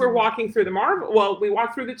 so as we're walking through the Marvel, well, we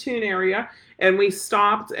walked through the Toon area and we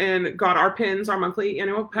stopped and got our pins, our monthly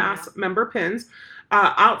annual pass member pins.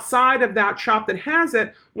 Outside of that shop that has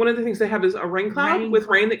it, one of the things they have is a rain cloud with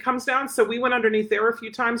rain that comes down. So we went underneath there a few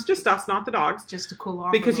times, just us, not the dogs. Just to cool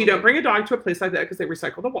off. Because you don't bring a dog to a place like that because they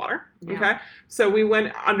recycle the water. Yeah. Okay. So we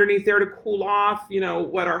went underneath there to cool off,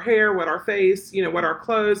 wet our hair, wet our face, wet our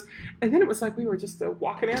clothes. And then it was like we were just a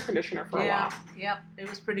walking air conditioner for a while. Yep. It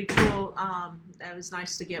was pretty cool. It was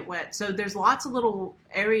nice to get wet. So there's lots of little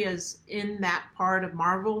areas in that part of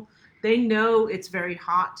Marvel. They know it's very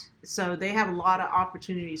hot, so they have a lot of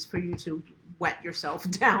opportunities for you to wet yourself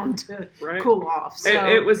down to cool off. So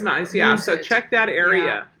it was nice, yeah. So check that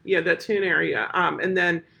area, that Toon area, and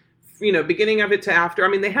then, beginning of it to after. I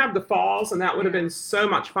mean, they have the falls, and that would have been so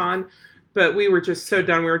much fun, but we were just so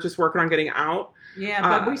done. We were just working on getting out. Yeah,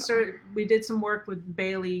 but we did some work with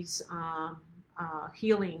Bailey's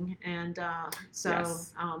healing, and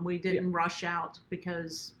we didn't rush out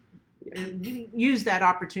because. Use that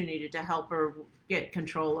opportunity to help her get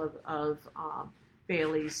control of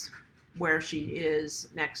Bailey's where she is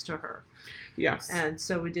next to her. Yes. And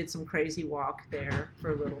so we did some crazy walk there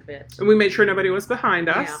for a little bit. And we made sure nobody was behind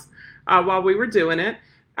us while we were doing it.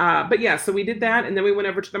 So we did that, and then we went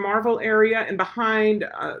over to the Marvel area, and behind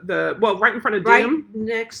right in front of Doom. Right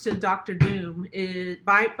next to Dr. Doom,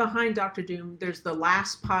 right behind Dr. Doom, there's the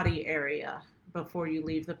last potty area before you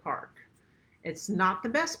leave the park. It's not the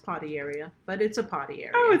best potty area, but it's a potty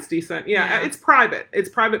area. Oh, it's decent. Yeah. It's private. It's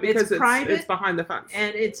private because it's behind the fence.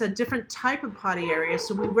 And it's a different type of potty area,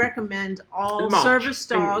 so we recommend all service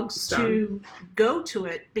dogs to go to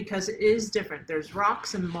it because it is different. There's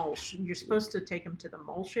rocks and mulch. You're supposed to take them to the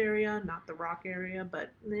mulch area, not the rock area,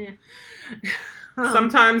 but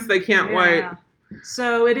sometimes they can't wait.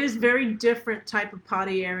 So it is very different type of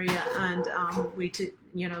potty area, and we do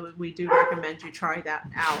recommend you try that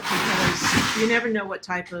out because you never know what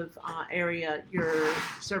type of area your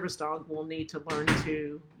service dog will need to learn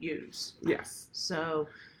to use. Yes.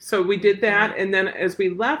 So we did that, and then as we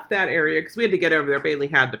left that area, because we had to get over there, Bailey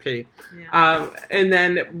had to pee. Yeah. And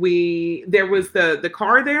then there was the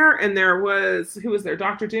car there, and there was, who was there?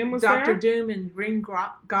 Dr. Doom was there? Dr. Doom and Green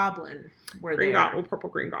Goblin were there. Purple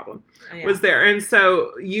Green Goblin was there. And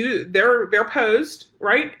so they're posed,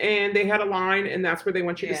 right? And they had a line, and that's where they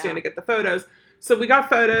want you to stand to get the photos. So we got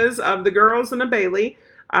photos of the girls and the Bailey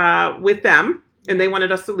with them. And they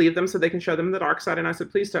wanted us to leave them so they can show them the dark side. And I said,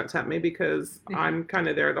 please don't tempt me because I'm kind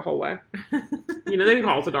of there the whole way. They didn't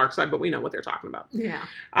call it the dark side, but we know what they're talking about.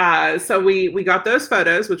 Yeah. So we got those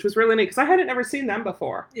photos, which was really neat because I hadn't ever seen them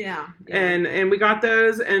before. Yeah. And we got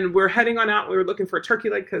those, and we're heading on out. We were looking for a turkey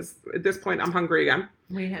leg because at this point I'm hungry again.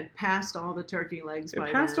 We had passed all the turkey legs by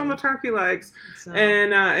then. Passed on the turkey legs. So.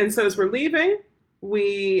 And so as we're leaving,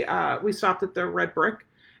 we stopped at the Red Brick,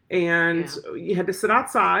 and you had to sit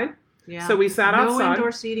outside. Yeah. So we sat outside. No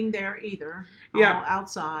indoor seating there either. Yeah. All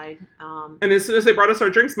outside. And as soon as they brought us our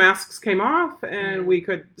drinks, masks came off, and we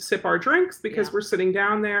could sip our drinks because we're sitting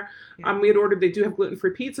down there. Yeah. We had ordered, they do have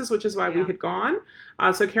gluten-free pizzas, which is why we had gone.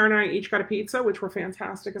 So Karen and I each got a pizza, which were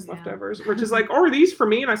fantastic as leftovers, which is like, oh, are these for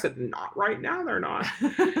me? And I said, not right now, they're not.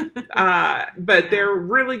 But they're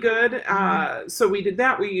really good. So we did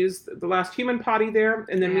that. We used the last human potty there,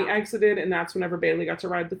 and then we exited, and that's whenever Bailey got to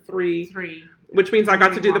ride the three. Which means I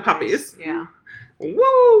got to do the puppies. Yeah.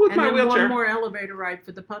 Woo! With and my then wheelchair. One more elevator ride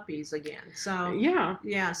for the puppies again. So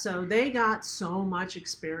yeah. So they got so much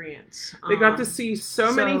experience. They got to see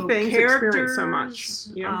so many things, experience so much.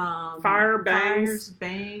 Yeah. Fires,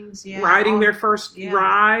 bangs. Yeah. Riding their first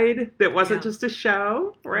ride that wasn't just a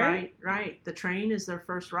show, right? Right. The train is their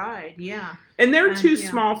first ride. Yeah. And they're too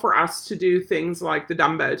small for us to do things like the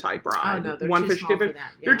Dumbo type ride. Oh no, they're too small for that. Yeah.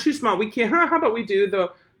 They're too small. We can't. How about we do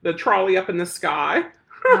the trolley up in the sky?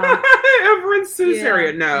 Over in Sue's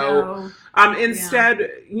area. No. Instead,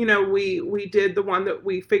 we did the one that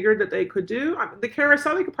we figured that they could do. The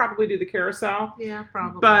carousel, they could probably do the carousel. Yeah,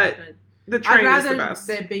 probably. But the train is the best.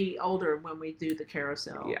 I'd rather they be older when we do the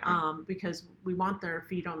carousel. Yeah. Because we want their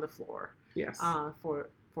feet on the floor. Yes.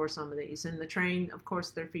 For some of these. And the train, of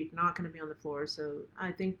course, their feet are not going to be on the floor. So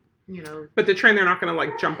I think, But the train, they're not going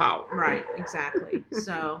to jump out. Right, exactly.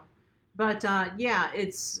 So... But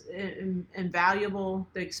it's invaluable,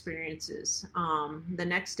 the experiences. The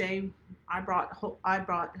next day, I brought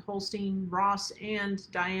Holstein, Ross,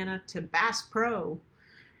 and Diana to Bass Pro.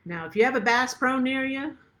 Now, if you have a Bass Pro near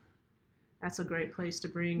you, that's a great place to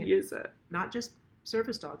bring. Use it. Not just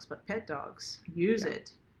service dogs, but pet dogs use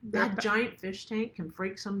it. That giant fish tank can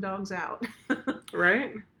freak some dogs out.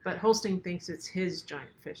 Right? But Holstein thinks it's his giant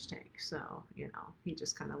fish tank, so he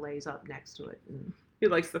just kind of lays up next to it. And he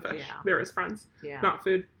likes the fish. Yeah. They're his friends, not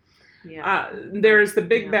food. Yeah. There's the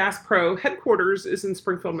Big Bass Pro headquarters is in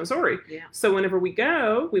Springfield, Missouri. Yeah. So whenever we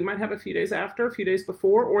go, we might have a few days after, a few days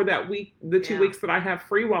before, or that week, the 2 weeks that I have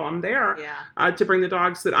free while I'm there, to bring the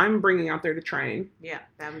dogs that I'm bringing out there to train. Yeah,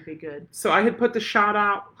 that would be good. So I had put the shot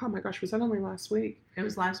out. Oh my gosh, was that only last week? It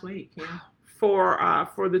was last week. Yeah.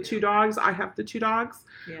 For the 2 dogs, I have the 2 dogs.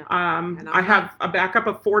 Yeah. I have a backup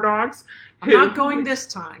of 4 dogs. I'm not going this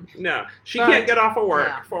time. No, she can't get off of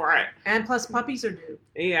work for it. And plus, puppies are due.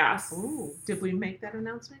 Yes. Ooh, did we make that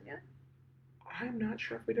announcement yet? I'm not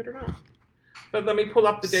sure if we did or not. But let me pull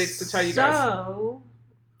up the dates to tell you guys. So,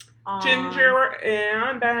 Ginger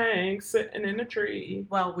and Banks sitting in a tree.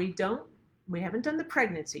 Well, we haven't done the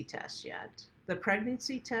pregnancy test yet. The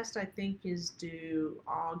pregnancy test, I think, is due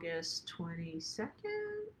August 22nd.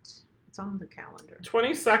 It's on the calendar.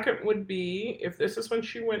 22nd would be, if this is when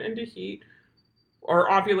she went into heat, or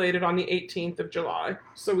ovulated on the 18th of July.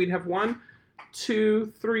 So we'd have 1,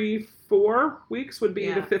 2, 3, 4 weeks would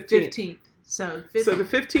be the 15th. 15th. So the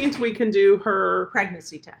 15th we can do her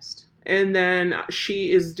pregnancy test. And then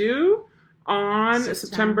she is due on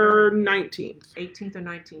September 19th. 18th or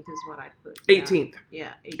 19th is what I put. 18th.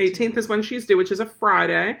 Yeah. 18th is when she's due, which is a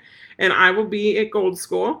Friday. And I will be at Gold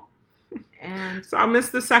School. And so I'll miss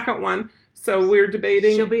the second one. So we're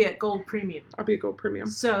debating. She'll be at Gold Premium. I'll be at Gold Premium.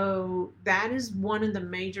 So that is one of the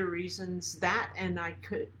major reasons and I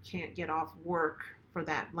can't get off work for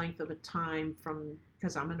that length of a time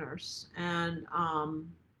because I'm a nurse. And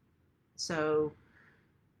so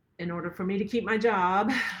in order for me to keep my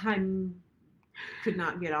job, I could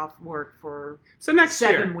not get off work for next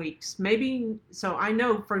 7 weeks. Maybe, so I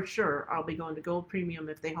know for sure I'll be going to Gold Premium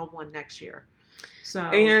if they hold one next year. So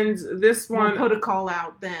and this one, we'll put a call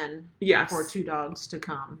out then. Yes. For 2 dogs to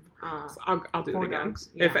come. So I'll do it again. Dogs,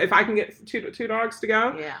 yeah. If I can get two dogs to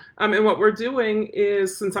go. Yeah. And what we're doing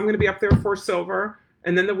is, since I'm going to be up there for Silver,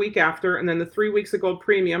 and then the week after, and then the 3 weeks of Gold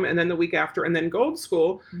Premium, and then the week after, and then Gold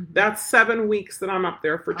School, that's 7 weeks that I'm up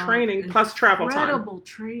there for training, plus travel time. Incredible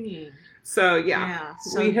training. So,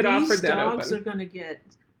 so we had offered that open. These dogs are going to get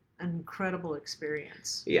an incrable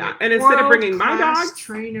experience. Yeah, and instead of bringing my dogs,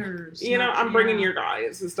 trainers, I'm bringing your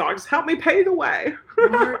guys as dogs. Help me pay the way.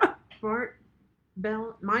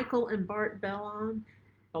 Michael and Bart Bellon.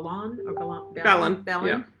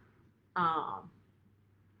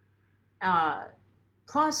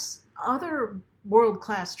 Plus other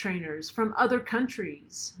world-class trainers from other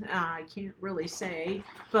countries. I can't really say,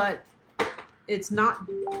 but it's not,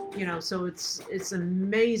 so it's an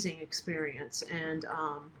amazing experience. And,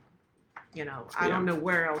 I don't know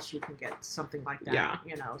where else you can get something like that,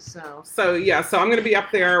 so. So I'm going to be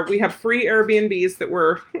up there. We have free Airbnbs that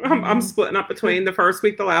I'm splitting up between the first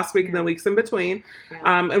week, the last week, and the weeks in between.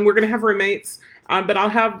 Yeah. And we're going to have roommates. But I'll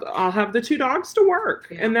have the 2 dogs to work,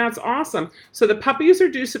 and that's awesome. So the puppies are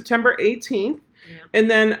due September 18th, and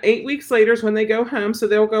then 8 weeks later is when they go home. So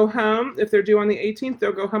they'll go home, if they're due on the 18th,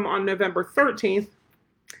 they'll go home on November 13th.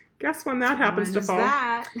 Guess when that happens to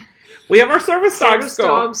fall? We have our Service Dog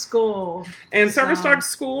School. And Service Dog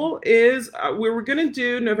School is, we were going to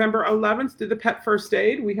do November 11th, do the pet first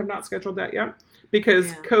aid. We have not scheduled that yet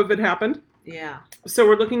because COVID happened. Yeah. So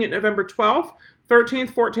we're looking at November 12th.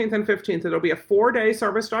 13th, 14th, and 15th. It'll be a 4-day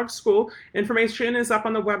Service Dog School. Information is up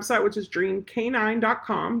on the website, which is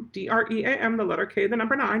dreamk9.com, DREAM, the letter K, the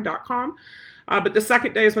number 9.com. But the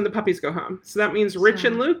second day is when the puppies go home. So that means Rich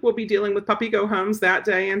and Luke will be dealing with puppy go homes that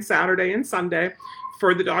day and Saturday and Sunday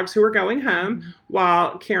for the dogs who are going home,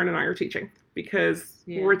 while Karen and I are teaching, because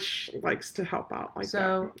Rich likes to help out like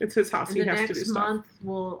that. It's his house. He has to do stuff. Next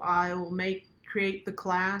month, I will create the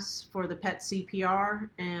class for the pet CPR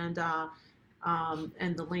and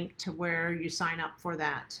the link to where you sign up for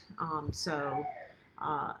that.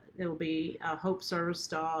 It will be a Hope Service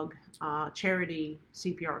Dog charity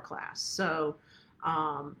CPR class. So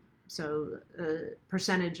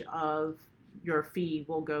percentage of your fee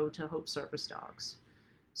will go to Hope Service Dogs.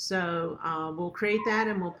 So we'll create that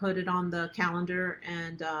and we'll put it on the calendar,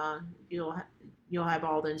 and you'll have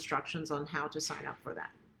all the instructions on how to sign up for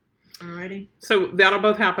that. Alrighty. So that'll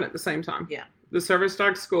both happen at the same time. Yeah. The Service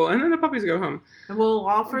Dog School, and then the puppies go home. And we'll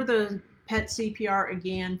offer the pet CPR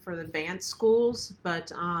again for the advanced schools, but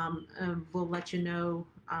we'll let you know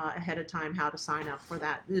ahead of time how to sign up for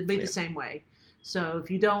that. It'll be the same way. So if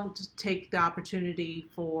you don't take the opportunity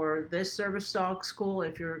for this Service Dog School,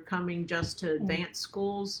 if you're coming just to advanced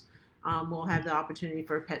schools, we'll have the opportunity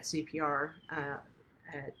for pet CPR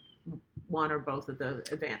one or both of the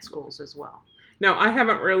advanced schools as well. Now, I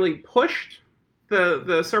haven't really pushed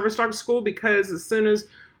the service dog school because as soon as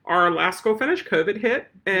our last school finished, COVID hit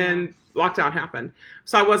and lockdown happened.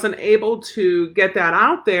 So I wasn't able to get that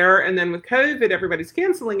out there. And then with COVID, everybody's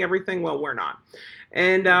canceling everything. Well, we're not.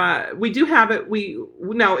 And we do have it.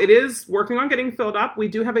 No, it is working on getting filled up. We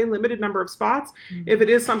do have a limited number of spots. Mm-hmm. If it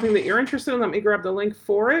is something that you're interested in, let me grab the link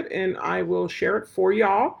for it and I will share it for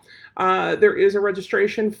y'all. There is a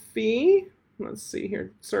registration fee. Let's see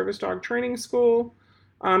here. Service Dog Training School.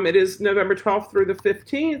 It is November 12th through the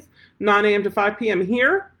 15th, 9 a.m. to 5 p.m.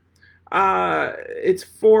 here. It's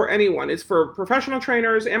for anyone. It's for professional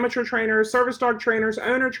trainers, amateur trainers, service dog trainers,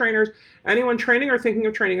 owner trainers, anyone training or thinking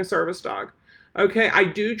of training a service dog. Okay, I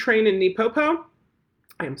do train in NePoPo.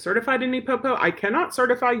 I am certified in NePoPo. I cannot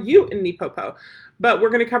certify you in NePoPo, but we're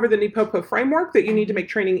going to cover the NePoPo framework that you need to make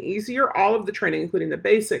training easier. All of the training, including the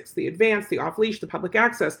basics, the advanced, the off-leash, the public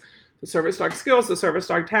access, the service dog skills, the service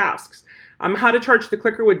dog tasks, how to charge the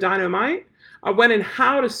clicker with Dynamite, when and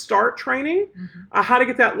how to start training, how to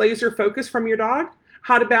get that laser focus from your dog,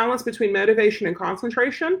 how to balance between motivation and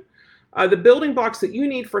concentration, the building blocks that you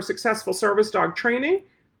need for successful service dog training,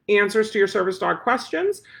 answers to your service dog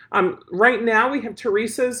questions. Right now we have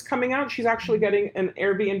Teresa's coming out. She's actually getting an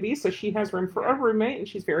Airbnb, so she has room for a roommate, and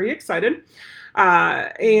she's very excited.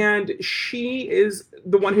 And she is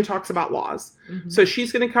the one who talks about laws. Mm-hmm. So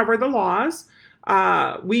she's going to cover the laws.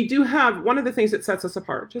 We do have one of the things that sets us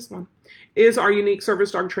apart, just one, is our unique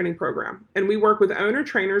service dog training program. And we work with owner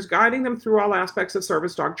trainers, guiding them through all aspects of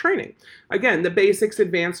service dog training. Again, the basics,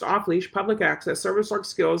 advanced, off-leash, public access, service dog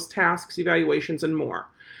skills, tasks, evaluations, and more.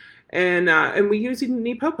 And we use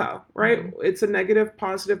NePoPo, right? Mm-hmm. It's a negative,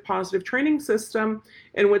 positive training system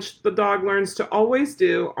in which the dog learns to always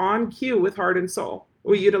do on cue with heart and soul.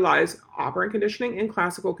 We utilize operant conditioning and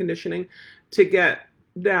classical conditioning to get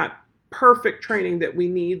that perfect training that we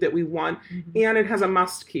need, that we want. Mm-hmm. And it has a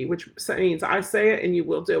must key, which means I say it and you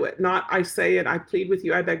will do it. Not I say it, I plead with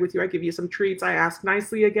you, I beg with you, I give you some treats, I ask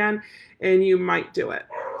nicely again, and you might do it.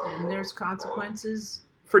 And there's consequences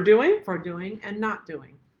for doing and not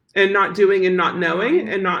doing. And not doing and not knowing,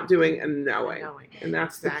 and not doing and knowing. And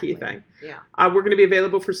that's exactly. The key thing. Yeah. We're going to be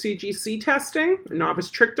available for CGC testing, novice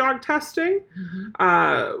trick dog testing.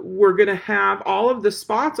 Mm-hmm. We're going to have all of the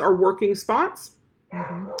spots are working spots.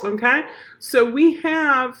 Mm-hmm. Okay. So we've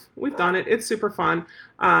done it. It's super fun.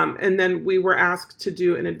 And then we were asked to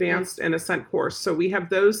do an advanced and ascent course. So we have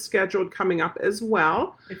those scheduled coming up as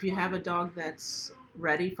well. If you have a dog that's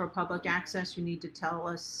ready for public access, you need to tell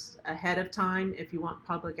us ahead of time if you want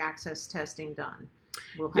public access testing done.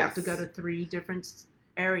 We'll have to go to 3 different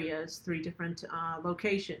areas, 3 different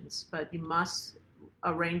locations, but you must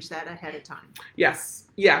arrange that ahead of time. Yes.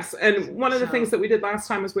 And one of the things that we did last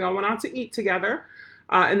time is we all went out to eat together,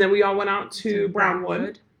 and then we all went out to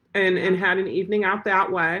Brownwood and had an evening out that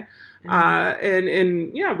way. We had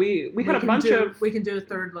a bunch of... We can do a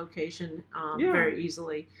 3rd location very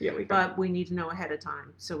easily. Yeah, but we need to know ahead of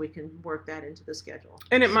time so we can work that into the schedule.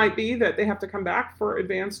 And it might be that they have to come back for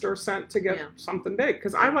advanced or sent to get something big.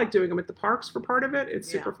 Because I like doing them at the parks for part of it. It's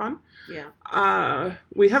super fun. Yeah.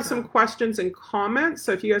 We have some questions and comments.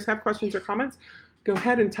 So if you guys have questions or comments, go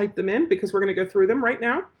ahead and type them in because we're going to go through them right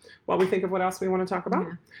now while we think of what else we want to talk about.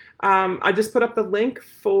 Yeah. I just put up the link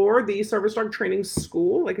for the Service Dog Training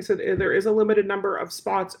School. Like I said, there is a limited number of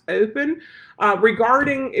spots open.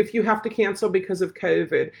 Regarding if you have to cancel because of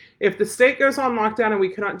COVID, if the state goes on lockdown and we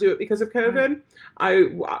cannot do it because of COVID,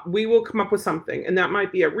 we will come up with something. And that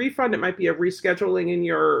might be a refund. It might be a rescheduling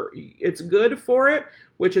it's good for it,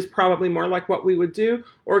 which is probably more like what we would do,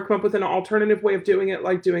 or come up with an alternative way of doing it,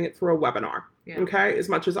 like doing it through a webinar. Yeah. Okay, as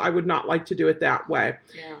much as I would not like to do it that way.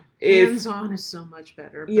 Yeah, hands-on is so much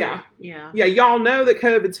better. Yeah. Y'all know that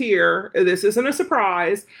COVID's here. This isn't a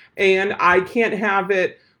surprise, and I can't have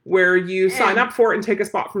it where you sign up for it and take a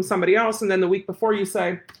spot from somebody else, and then the week before you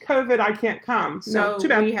say, COVID, I can't come. So no, too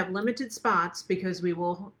bad. We have limited spots because we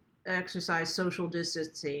will exercise social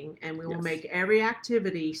distancing, and we will make every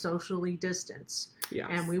activity socially distanced. Yes.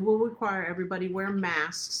 And we will require everybody wear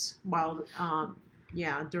masks while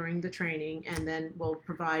during the training, and then we'll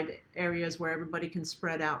provide areas where everybody can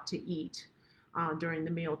spread out to eat during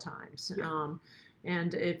the meal times. Yeah.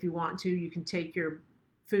 And if you want to, you can take your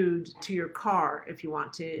food to your car if you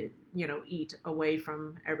want to, eat away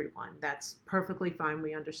from everyone. That's perfectly fine.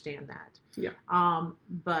 We understand that. Yeah.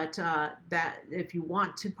 But that if you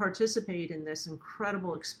want to participate in this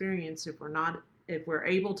incredible experience, if we're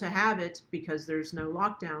able to have it because there's no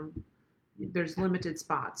lockdown, there's limited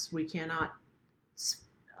spots. We cannot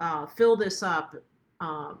fill this up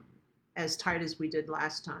as tight as we did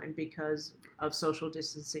last time because of social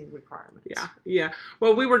distancing requirements. Yeah, yeah.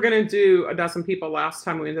 Well, we were going to do a dozen people last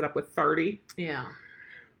time. We ended up with 30. Yeah.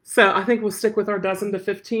 So I think we'll stick with our dozen to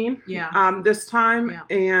 15 this time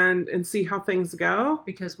and see how things go.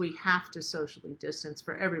 Because we have to socially distance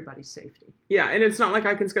for everybody's safety. Yeah, and it's not like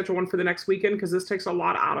I can schedule one for the next weekend because this takes a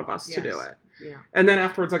lot out of us to do it. Yeah. And then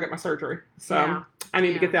afterwards I get my surgery. So I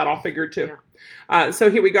need to get that all figured too. Yeah. So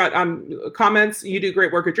here we got comments. You do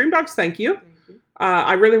great work at Dream Dogs. Thank you.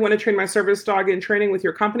 I really want to train my service dog in training with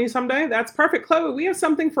your company someday. That's perfect, Chloe. We have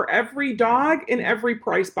something for every dog in every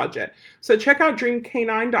price budget. So check out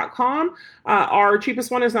dreamcanine.com. Our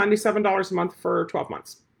cheapest one is $97 a month for 12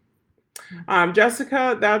 months.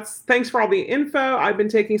 Jessica, thanks for all the info. I've been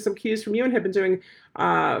taking some cues from you and have been doing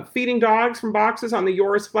feeding dogs from boxes on the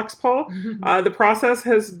Yoris Flex Pole. The process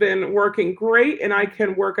has been working great, and I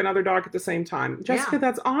can work another dog at the same time. Jessica,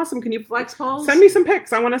 that's awesome. Can you Flex poles? Send me some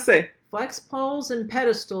pics? I want to see. Flex poles and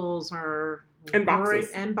pedestals are and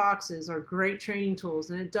boxes. And boxes are great training tools,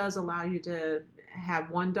 and it does allow you to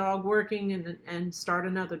have one dog working and start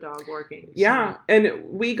another dog working. Yeah, and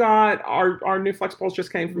we got our new Flex poles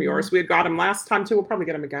just came from yours. We had got them last time too. We'll probably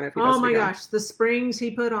get them again if he does. Oh my gosh, the springs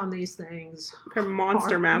he put on these things. They're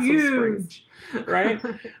monster massive springs. Right?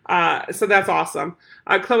 So that's awesome.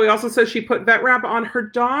 Chloe also says she put vet wrap on her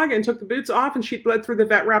dog and took the boots off, and she bled through the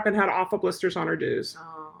vet wrap and had awful blisters on her doos.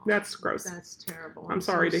 Oh, that's gross. That's terrible. I'm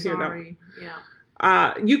sorry to hear that.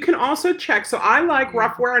 Yeah. You can also check. So I like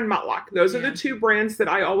Roughwear and Muttluck. Those are the two brands that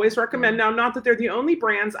I always recommend. Now, not that they're the only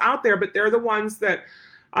brands out there, but they're the ones that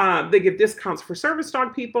they give discounts for service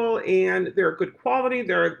dog people, and they're good quality.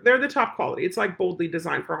 They're the top quality. It's like boldly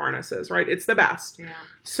designed for harnesses, right? It's the best. Yeah.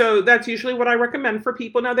 So that's usually what I recommend for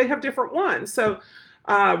people. Now they have different ones. So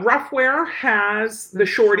Roughwear has the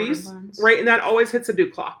shorties, right? And that always hits a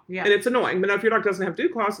dew claw. Yeah. And it's annoying. But now if your dog doesn't have dew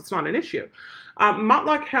claws, it's not an issue.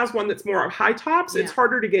 Muttluck has one that's more of high tops. It's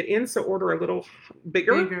harder to get in, so order a little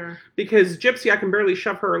bigger. Because Gypsy, I can barely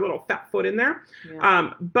shove her little fat foot in there.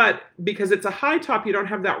 Yeah. But because it's a high top, you don't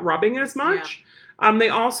have that rubbing as much. Yeah. They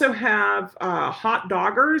also have hot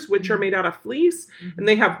doggers, which are made out of fleece. And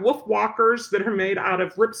they have wolf walkers that are made out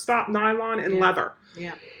of ripstop nylon and leather.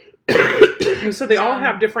 Yeah. So they all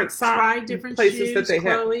have different different places shoes, that they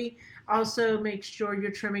Chloe. hit. Also, make sure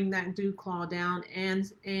you're trimming that dew claw down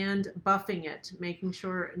and buffing it, making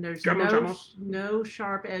sure there's no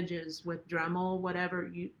sharp edges with Dremel, whatever.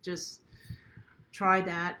 You just try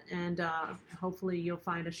that, and hopefully you'll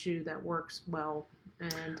find a shoe that works well.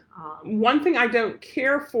 And one thing I don't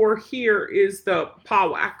care for here is the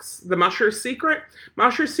paw wax, the Musher's Secret.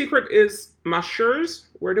 Musher's Secret is mushers.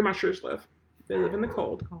 Where do mushers live? They live in the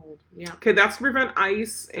cold. Yeah. Okay, that's to prevent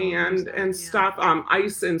ice and stuff,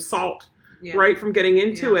 ice and salt, right, from getting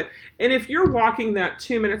into it. And if you're walking that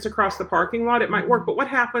 2 minutes across the parking lot, it might work. But what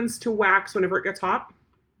happens to wax whenever it gets hot?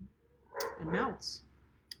 It melts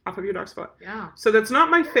off of your dog's foot. Yeah. So that's not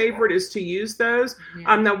my favorite, is to use those.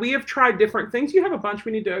 Now we have tried different things. You have a bunch.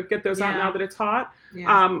 We need to get those out now that it's hot.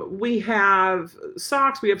 Yeah. We have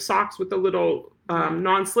socks. We have socks with the little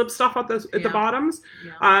non-slip stuff at the bottoms.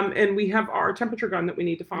 Yeah. And we have our temperature gun that we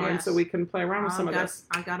need to find so we can play around with some of this.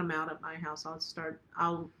 I got them out at my house.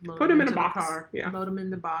 I'll put them in a box. Car. Yeah. Load them in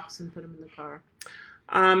the box and put them in the car.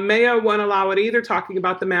 Mayo won't allow it either, talking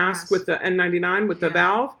about the mask with the N95 with the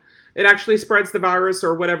valve. It actually spreads the virus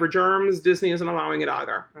or whatever germs. Disney isn't allowing it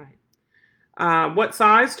either. Right. What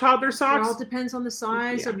size toddler socks? It all depends on the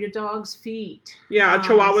size of your dog's feet. Yeah, a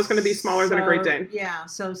Chihuahua is going to be smaller than a Great Dane. Yeah,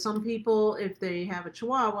 so some people, if they have a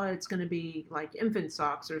Chihuahua, it's going to be like infant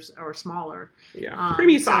socks or smaller. Yeah,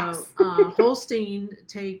 preemie socks. Holstein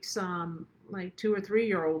takes like 2 or 3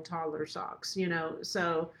 year old toddler socks.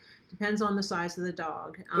 So. Depends on the size of the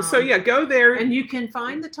dog. So go there. And you can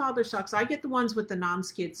find the toddler socks. I get the ones with the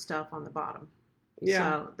non-skid stuff on the bottom. Yeah.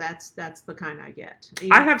 So that's the kind I get.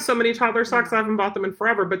 I have so many toddler socks. I haven't bought them in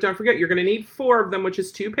forever. But don't forget, you're going to need 4 of them, which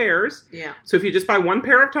is 2 pairs. Yeah. So if you just buy 1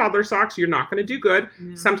 pair of toddler socks, you're not going to do good.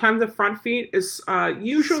 Yeah. Sometimes the front feet is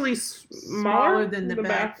usually smaller than the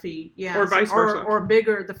back feet. Yeah. Or vice versa. Or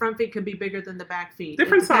bigger. The front feet could be bigger than the back feet.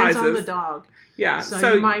 Different sizes. Depends on the dog. Yeah.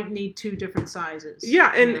 So you might need 2 different sizes.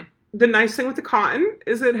 Yeah. And the nice thing with the cotton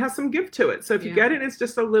is it has some give to it. So if you get it, it's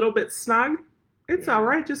just a little bit snug. It's all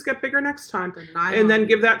right. Just get bigger next time. And then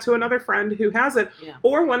give that to another friend who has it. Yeah.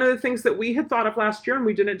 Or one of the things that we had thought of last year, and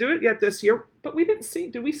we didn't do it yet this year, but we didn't see.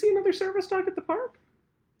 Did we see another service dog at the park?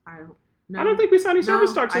 I I don't think we saw any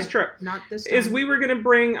service dogs this trip. Not this time. Is we were going to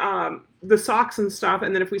bring the socks and stuff,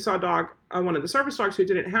 and then if we saw a dog, one of the service dogs who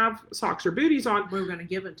didn't have socks or booties on, we were going to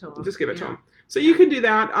give it to them. Just give it to them. So you can do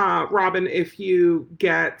that, Robin, if you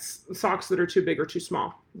get socks that are too big or too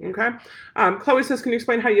small. Yeah. Okay. Chloe says, can you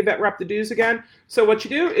explain how you vet rep the do's again? So what you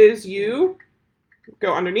do is you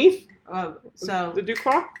go underneath So the dew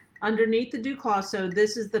claw. Underneath the dew claw. So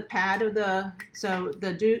this is the pad of the. So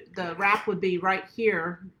the wrap would be right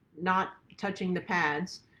here, not touching the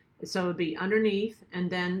pads. So it would be underneath, and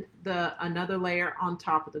then another layer on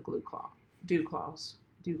top of the dew claws.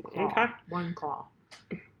 Okay. One claw.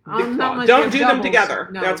 Don't do them together.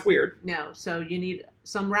 No, that's weird. No. So you need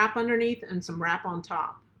some wrap underneath and some wrap on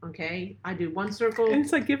top. Okay. I do one circle. And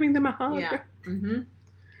it's like giving them a hug. Yeah. Mm-hmm.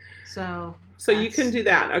 So you can do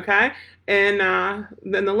that, okay? And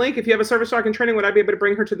then the link, if you have a service dog in training, would I be able to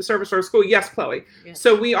bring her to the service dog school? Yes, Chloe. Yes.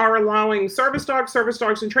 So we are allowing service dogs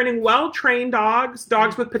in training, well-trained dogs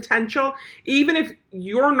with potential. Even if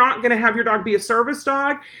you're not going to have your dog be a service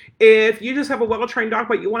dog, if you just have a well-trained dog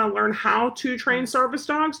but you want to learn how to train service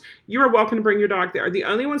dogs, you are welcome to bring your dog there. The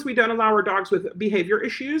only ones we don't allow are dogs with behavior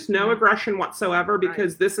issues, no aggression whatsoever,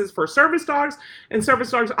 because this is for service dogs, and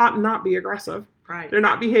service dogs ought not be aggressive. Right. They're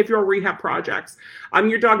not behavioral rehab projects.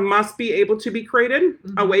 Your dog must be able to be crated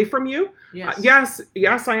away from you. Yes.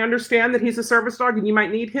 Yes, I understand that he's a service dog and you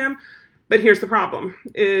might need him. But here's the problem,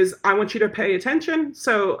 is I want you to pay attention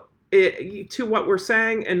to what we're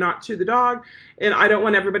saying and not to the dog. And I don't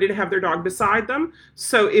want everybody to have their dog beside them.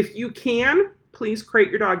 So if you can, please crate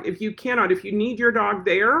your dog. If you cannot, if you need your dog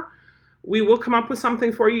there, we will come up with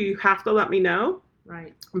something for you. You have to let me know.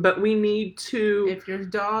 Right. But we need to if your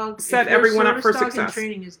dog set everyone up for success. If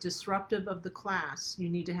training is disruptive of the class, you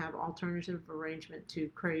need to have alternative arrangement to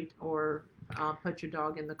crate or put your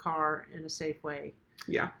dog in the car in a safe way.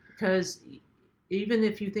 Yeah. Because even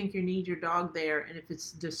if you think you need your dog there, and if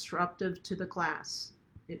it's disruptive to the class,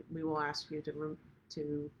 we will ask you to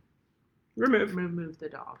remove the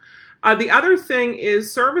dog. The other thing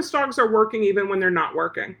is service dogs are working even when they're not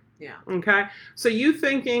working. Yeah. Okay. So you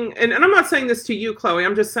thinking, and I'm not saying this to you, Chloe,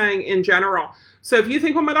 I'm just saying in general. So if you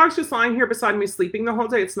think, well, my dog's just lying here beside me sleeping the whole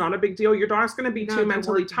day, it's not a big deal. Your dog's going to be too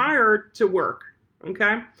mentally tired to work.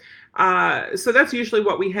 Okay. So that's usually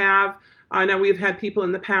what we have. Now we've had people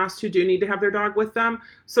in the past who do need to have their dog with them.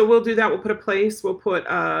 So we'll do that. We'll put we'll put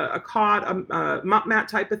a cot, a mutt mat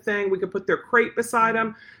type of thing. We could put their crate beside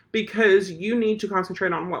them, because you need to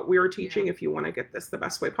concentrate on what we're teaching if you want to get this the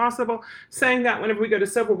best way possible. Saying that, whenever we go to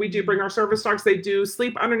Civil, we do bring our service dogs. They do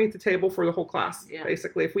sleep underneath the table for the whole class,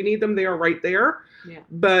 basically. If we need them, they are right there. Yeah.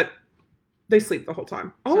 But they sleep the whole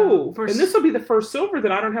time. And this will be the first Silver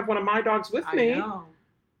that I don't have one of my dogs with me. I know.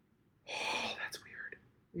 Oh, that's weird.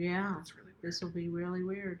 Yeah. That's really weird. This will be really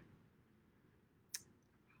weird.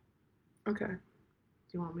 Okay. Do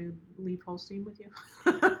you want me to leave Holstein with you?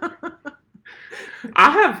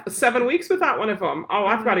 I have 7 weeks without one of them. Oh,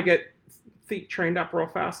 I've got to get Feet trained up real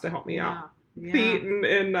fast to help me out. Yeah. Feet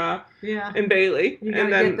and Bailey. You gotta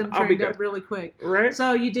get them trained up really quick. Right.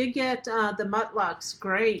 So you did get the Muttlucks.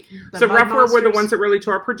 Great. So Rougher were the ones that really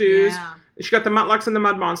tore Purdue's. Yeah. She got the Muttlucks and the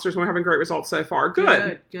Mud Monsters, and we're having great results so far. Good.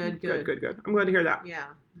 I'm glad to hear that.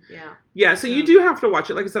 Yeah. So you do have to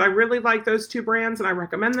watch it. Like I said, I really like those two brands, and I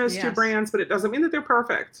recommend those two brands, but it doesn't mean that they're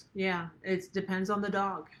perfect. Yeah. It depends on the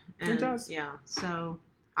dog. And, it does. Yeah. So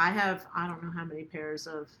I don't know how many pairs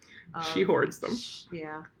of. She hoards them.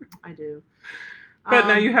 Yeah, I do. But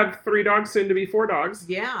now you have 3 dogs, soon to be 4 dogs.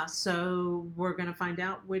 Yeah. So we're going to find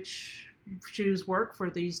out which shoes work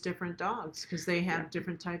for these different dogs, because they have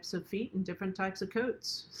different types of feet and different types of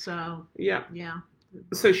coats. So yeah.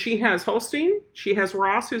 So she has Holstein. She has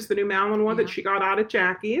Ross, who's the new Malin one that she got out at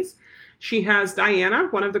Jackie's. She has Diana,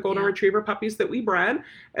 one of the Golden Retriever puppies that we bred.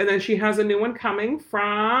 And then she has a new one coming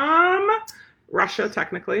from Russia,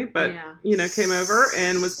 technically, but, came over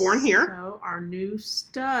and was born here. So our new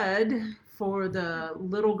stud for the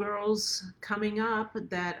little girls coming up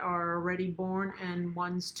that are already born and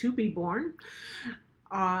ones to be born,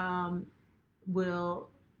 the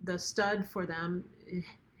stud for them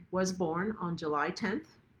was born on July 10th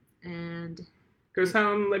and goes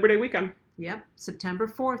home Labor Day weekend. Yep. September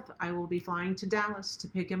 4th, I will be flying to Dallas to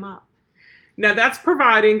pick him up. Now that's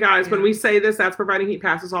providing, guys, when we say this, that's providing he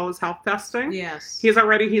passes all his health testing. Yes. He's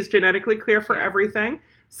genetically clear for everything.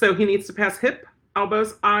 So he needs to pass hip,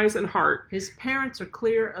 elbows, eyes, and heart. His parents are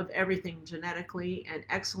clear of everything genetically and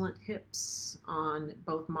excellent hips on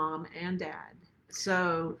both mom and dad.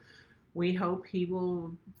 So we hope he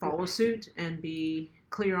will follow suit and be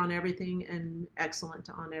clear on everything and excellent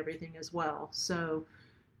on everything as well. So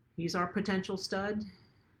he's our potential stud.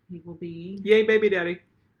 He will be. Yay, baby daddy.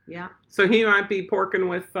 Yeah. So he might be porking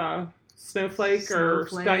with Snowflake or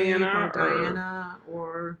Diana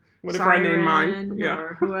or whatever Siren, I name mine.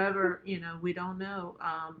 Or whoever, we don't know.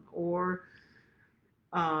 Or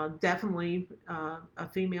definitely a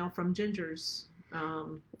female from Ginger's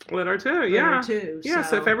Litter too, yeah. Litter too. Yeah,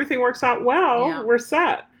 so if everything works out well, we're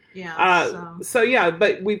set. Yeah. So yeah,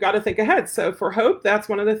 but we've got to think ahead. So for Hope, that's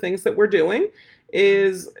one of the things that we're doing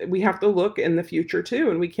is we have to look in the future too,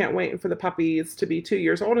 and we can't wait for the puppies to be 2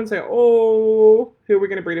 years old and say, oh, who are we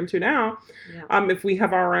going to breed them to now? Yeah. If we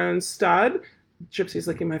have our own stud, Gypsy's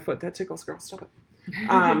licking my foot. That tickles, girl. Stop it.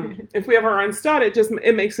 If we have our own stud,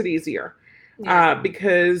 it makes it easier.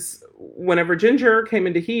 Because whenever Ginger came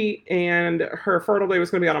into heat and her fertile day was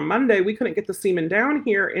going to be on a Monday, we couldn't get the semen down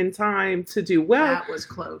here in time to do well. That was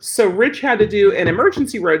close. So Rich had to do an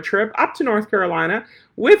emergency road trip up to North Carolina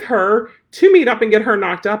with her to meet up and get her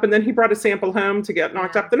knocked up, and then he brought a sample home to get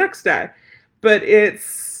knocked up the next day. But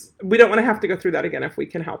we don't want to have to go through that again if we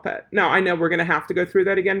can help it. Now, I know we're going to have to go through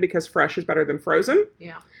that again because fresh is better than frozen.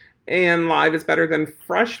 Yeah. And live is better than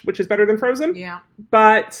fresh, which is better than frozen. Yeah.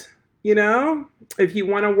 But, if you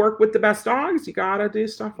want to work with the best dogs, you got to do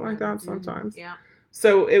stuff like that sometimes. Yeah.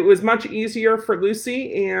 So it was much easier for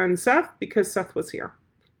Lucy and Seth because Seth was here.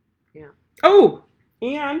 Yeah. Oh,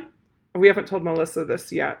 and we haven't told Melissa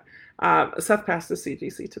this yet. Seth passed the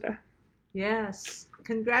CGC today. Yes.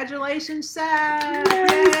 Congratulations, Seth.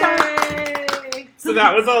 Yay! So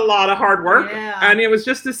that was a lot of hard work. Yeah. And it was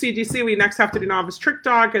just the CGC. We next have to do novice trick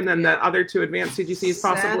dog and then the other 2 advanced CGCs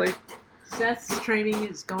possibly. Seth's training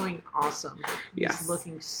is going awesome. Yes. He's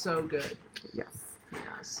looking so good. Yes. Yeah,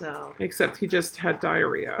 so. Except he just had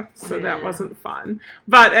diarrhea, so that wasn't fun.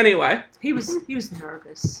 But anyway. He was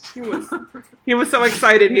nervous. He was so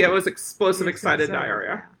excited. He was explosive excited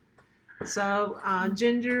diarrhea. Yeah. So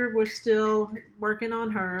Ginger, we're still working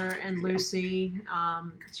on her, and Lucy,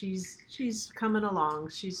 she's coming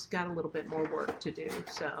along. She's got a little bit more work to do.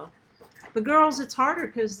 So the girls, it's harder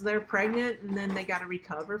because they're pregnant, and then they got to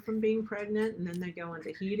recover from being pregnant, and then they go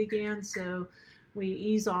into heat again. So we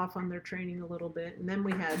ease off on their training a little bit, and then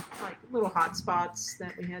we had like little hot spots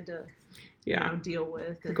that we had to deal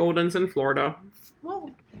with. And, Goldens in Florida.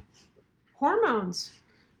 Well, hormones.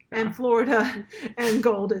 And Florida and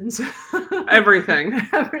Goldens. Everything.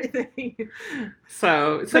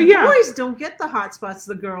 So the boys don't get the hot spots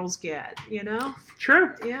the girls get,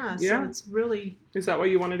 True. Yeah. So it's really. Is that why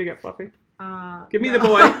you wanted to get Fluffy? Give me the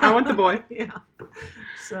boy. I want the boy. Yeah.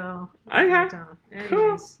 So. Okay. Anyways,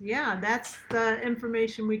 cool. Yeah, that's the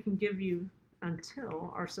information we can give you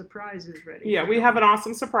until our surprise is ready. Yeah, we have an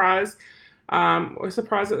awesome surprise. We're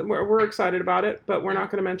surprised. We're excited about it, but we're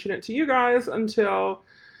not going to mention it to you guys until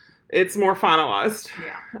it's more finalized.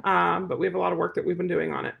 Yeah. But we have a lot of work that we've been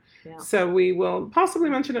doing on it. Yeah. So we will possibly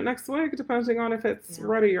mention it next week, depending on if it's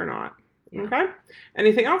ready or not. Yeah. Okay?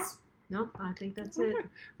 Anything else? Nope, I think that's it.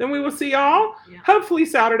 Then we will see y'all, hopefully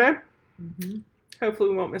Saturday. Mm-hmm. Hopefully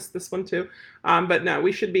we won't miss this one too. But no,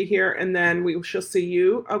 we should be here, and then we shall see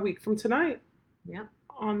you a week from tonight. Yep.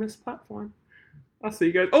 On this platform. I'll see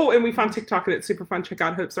you guys. Oh, and we found TikTok, and it's super fun. Check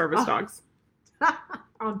out Hope Service Dogs.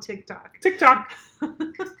 On TikTok. TikTok.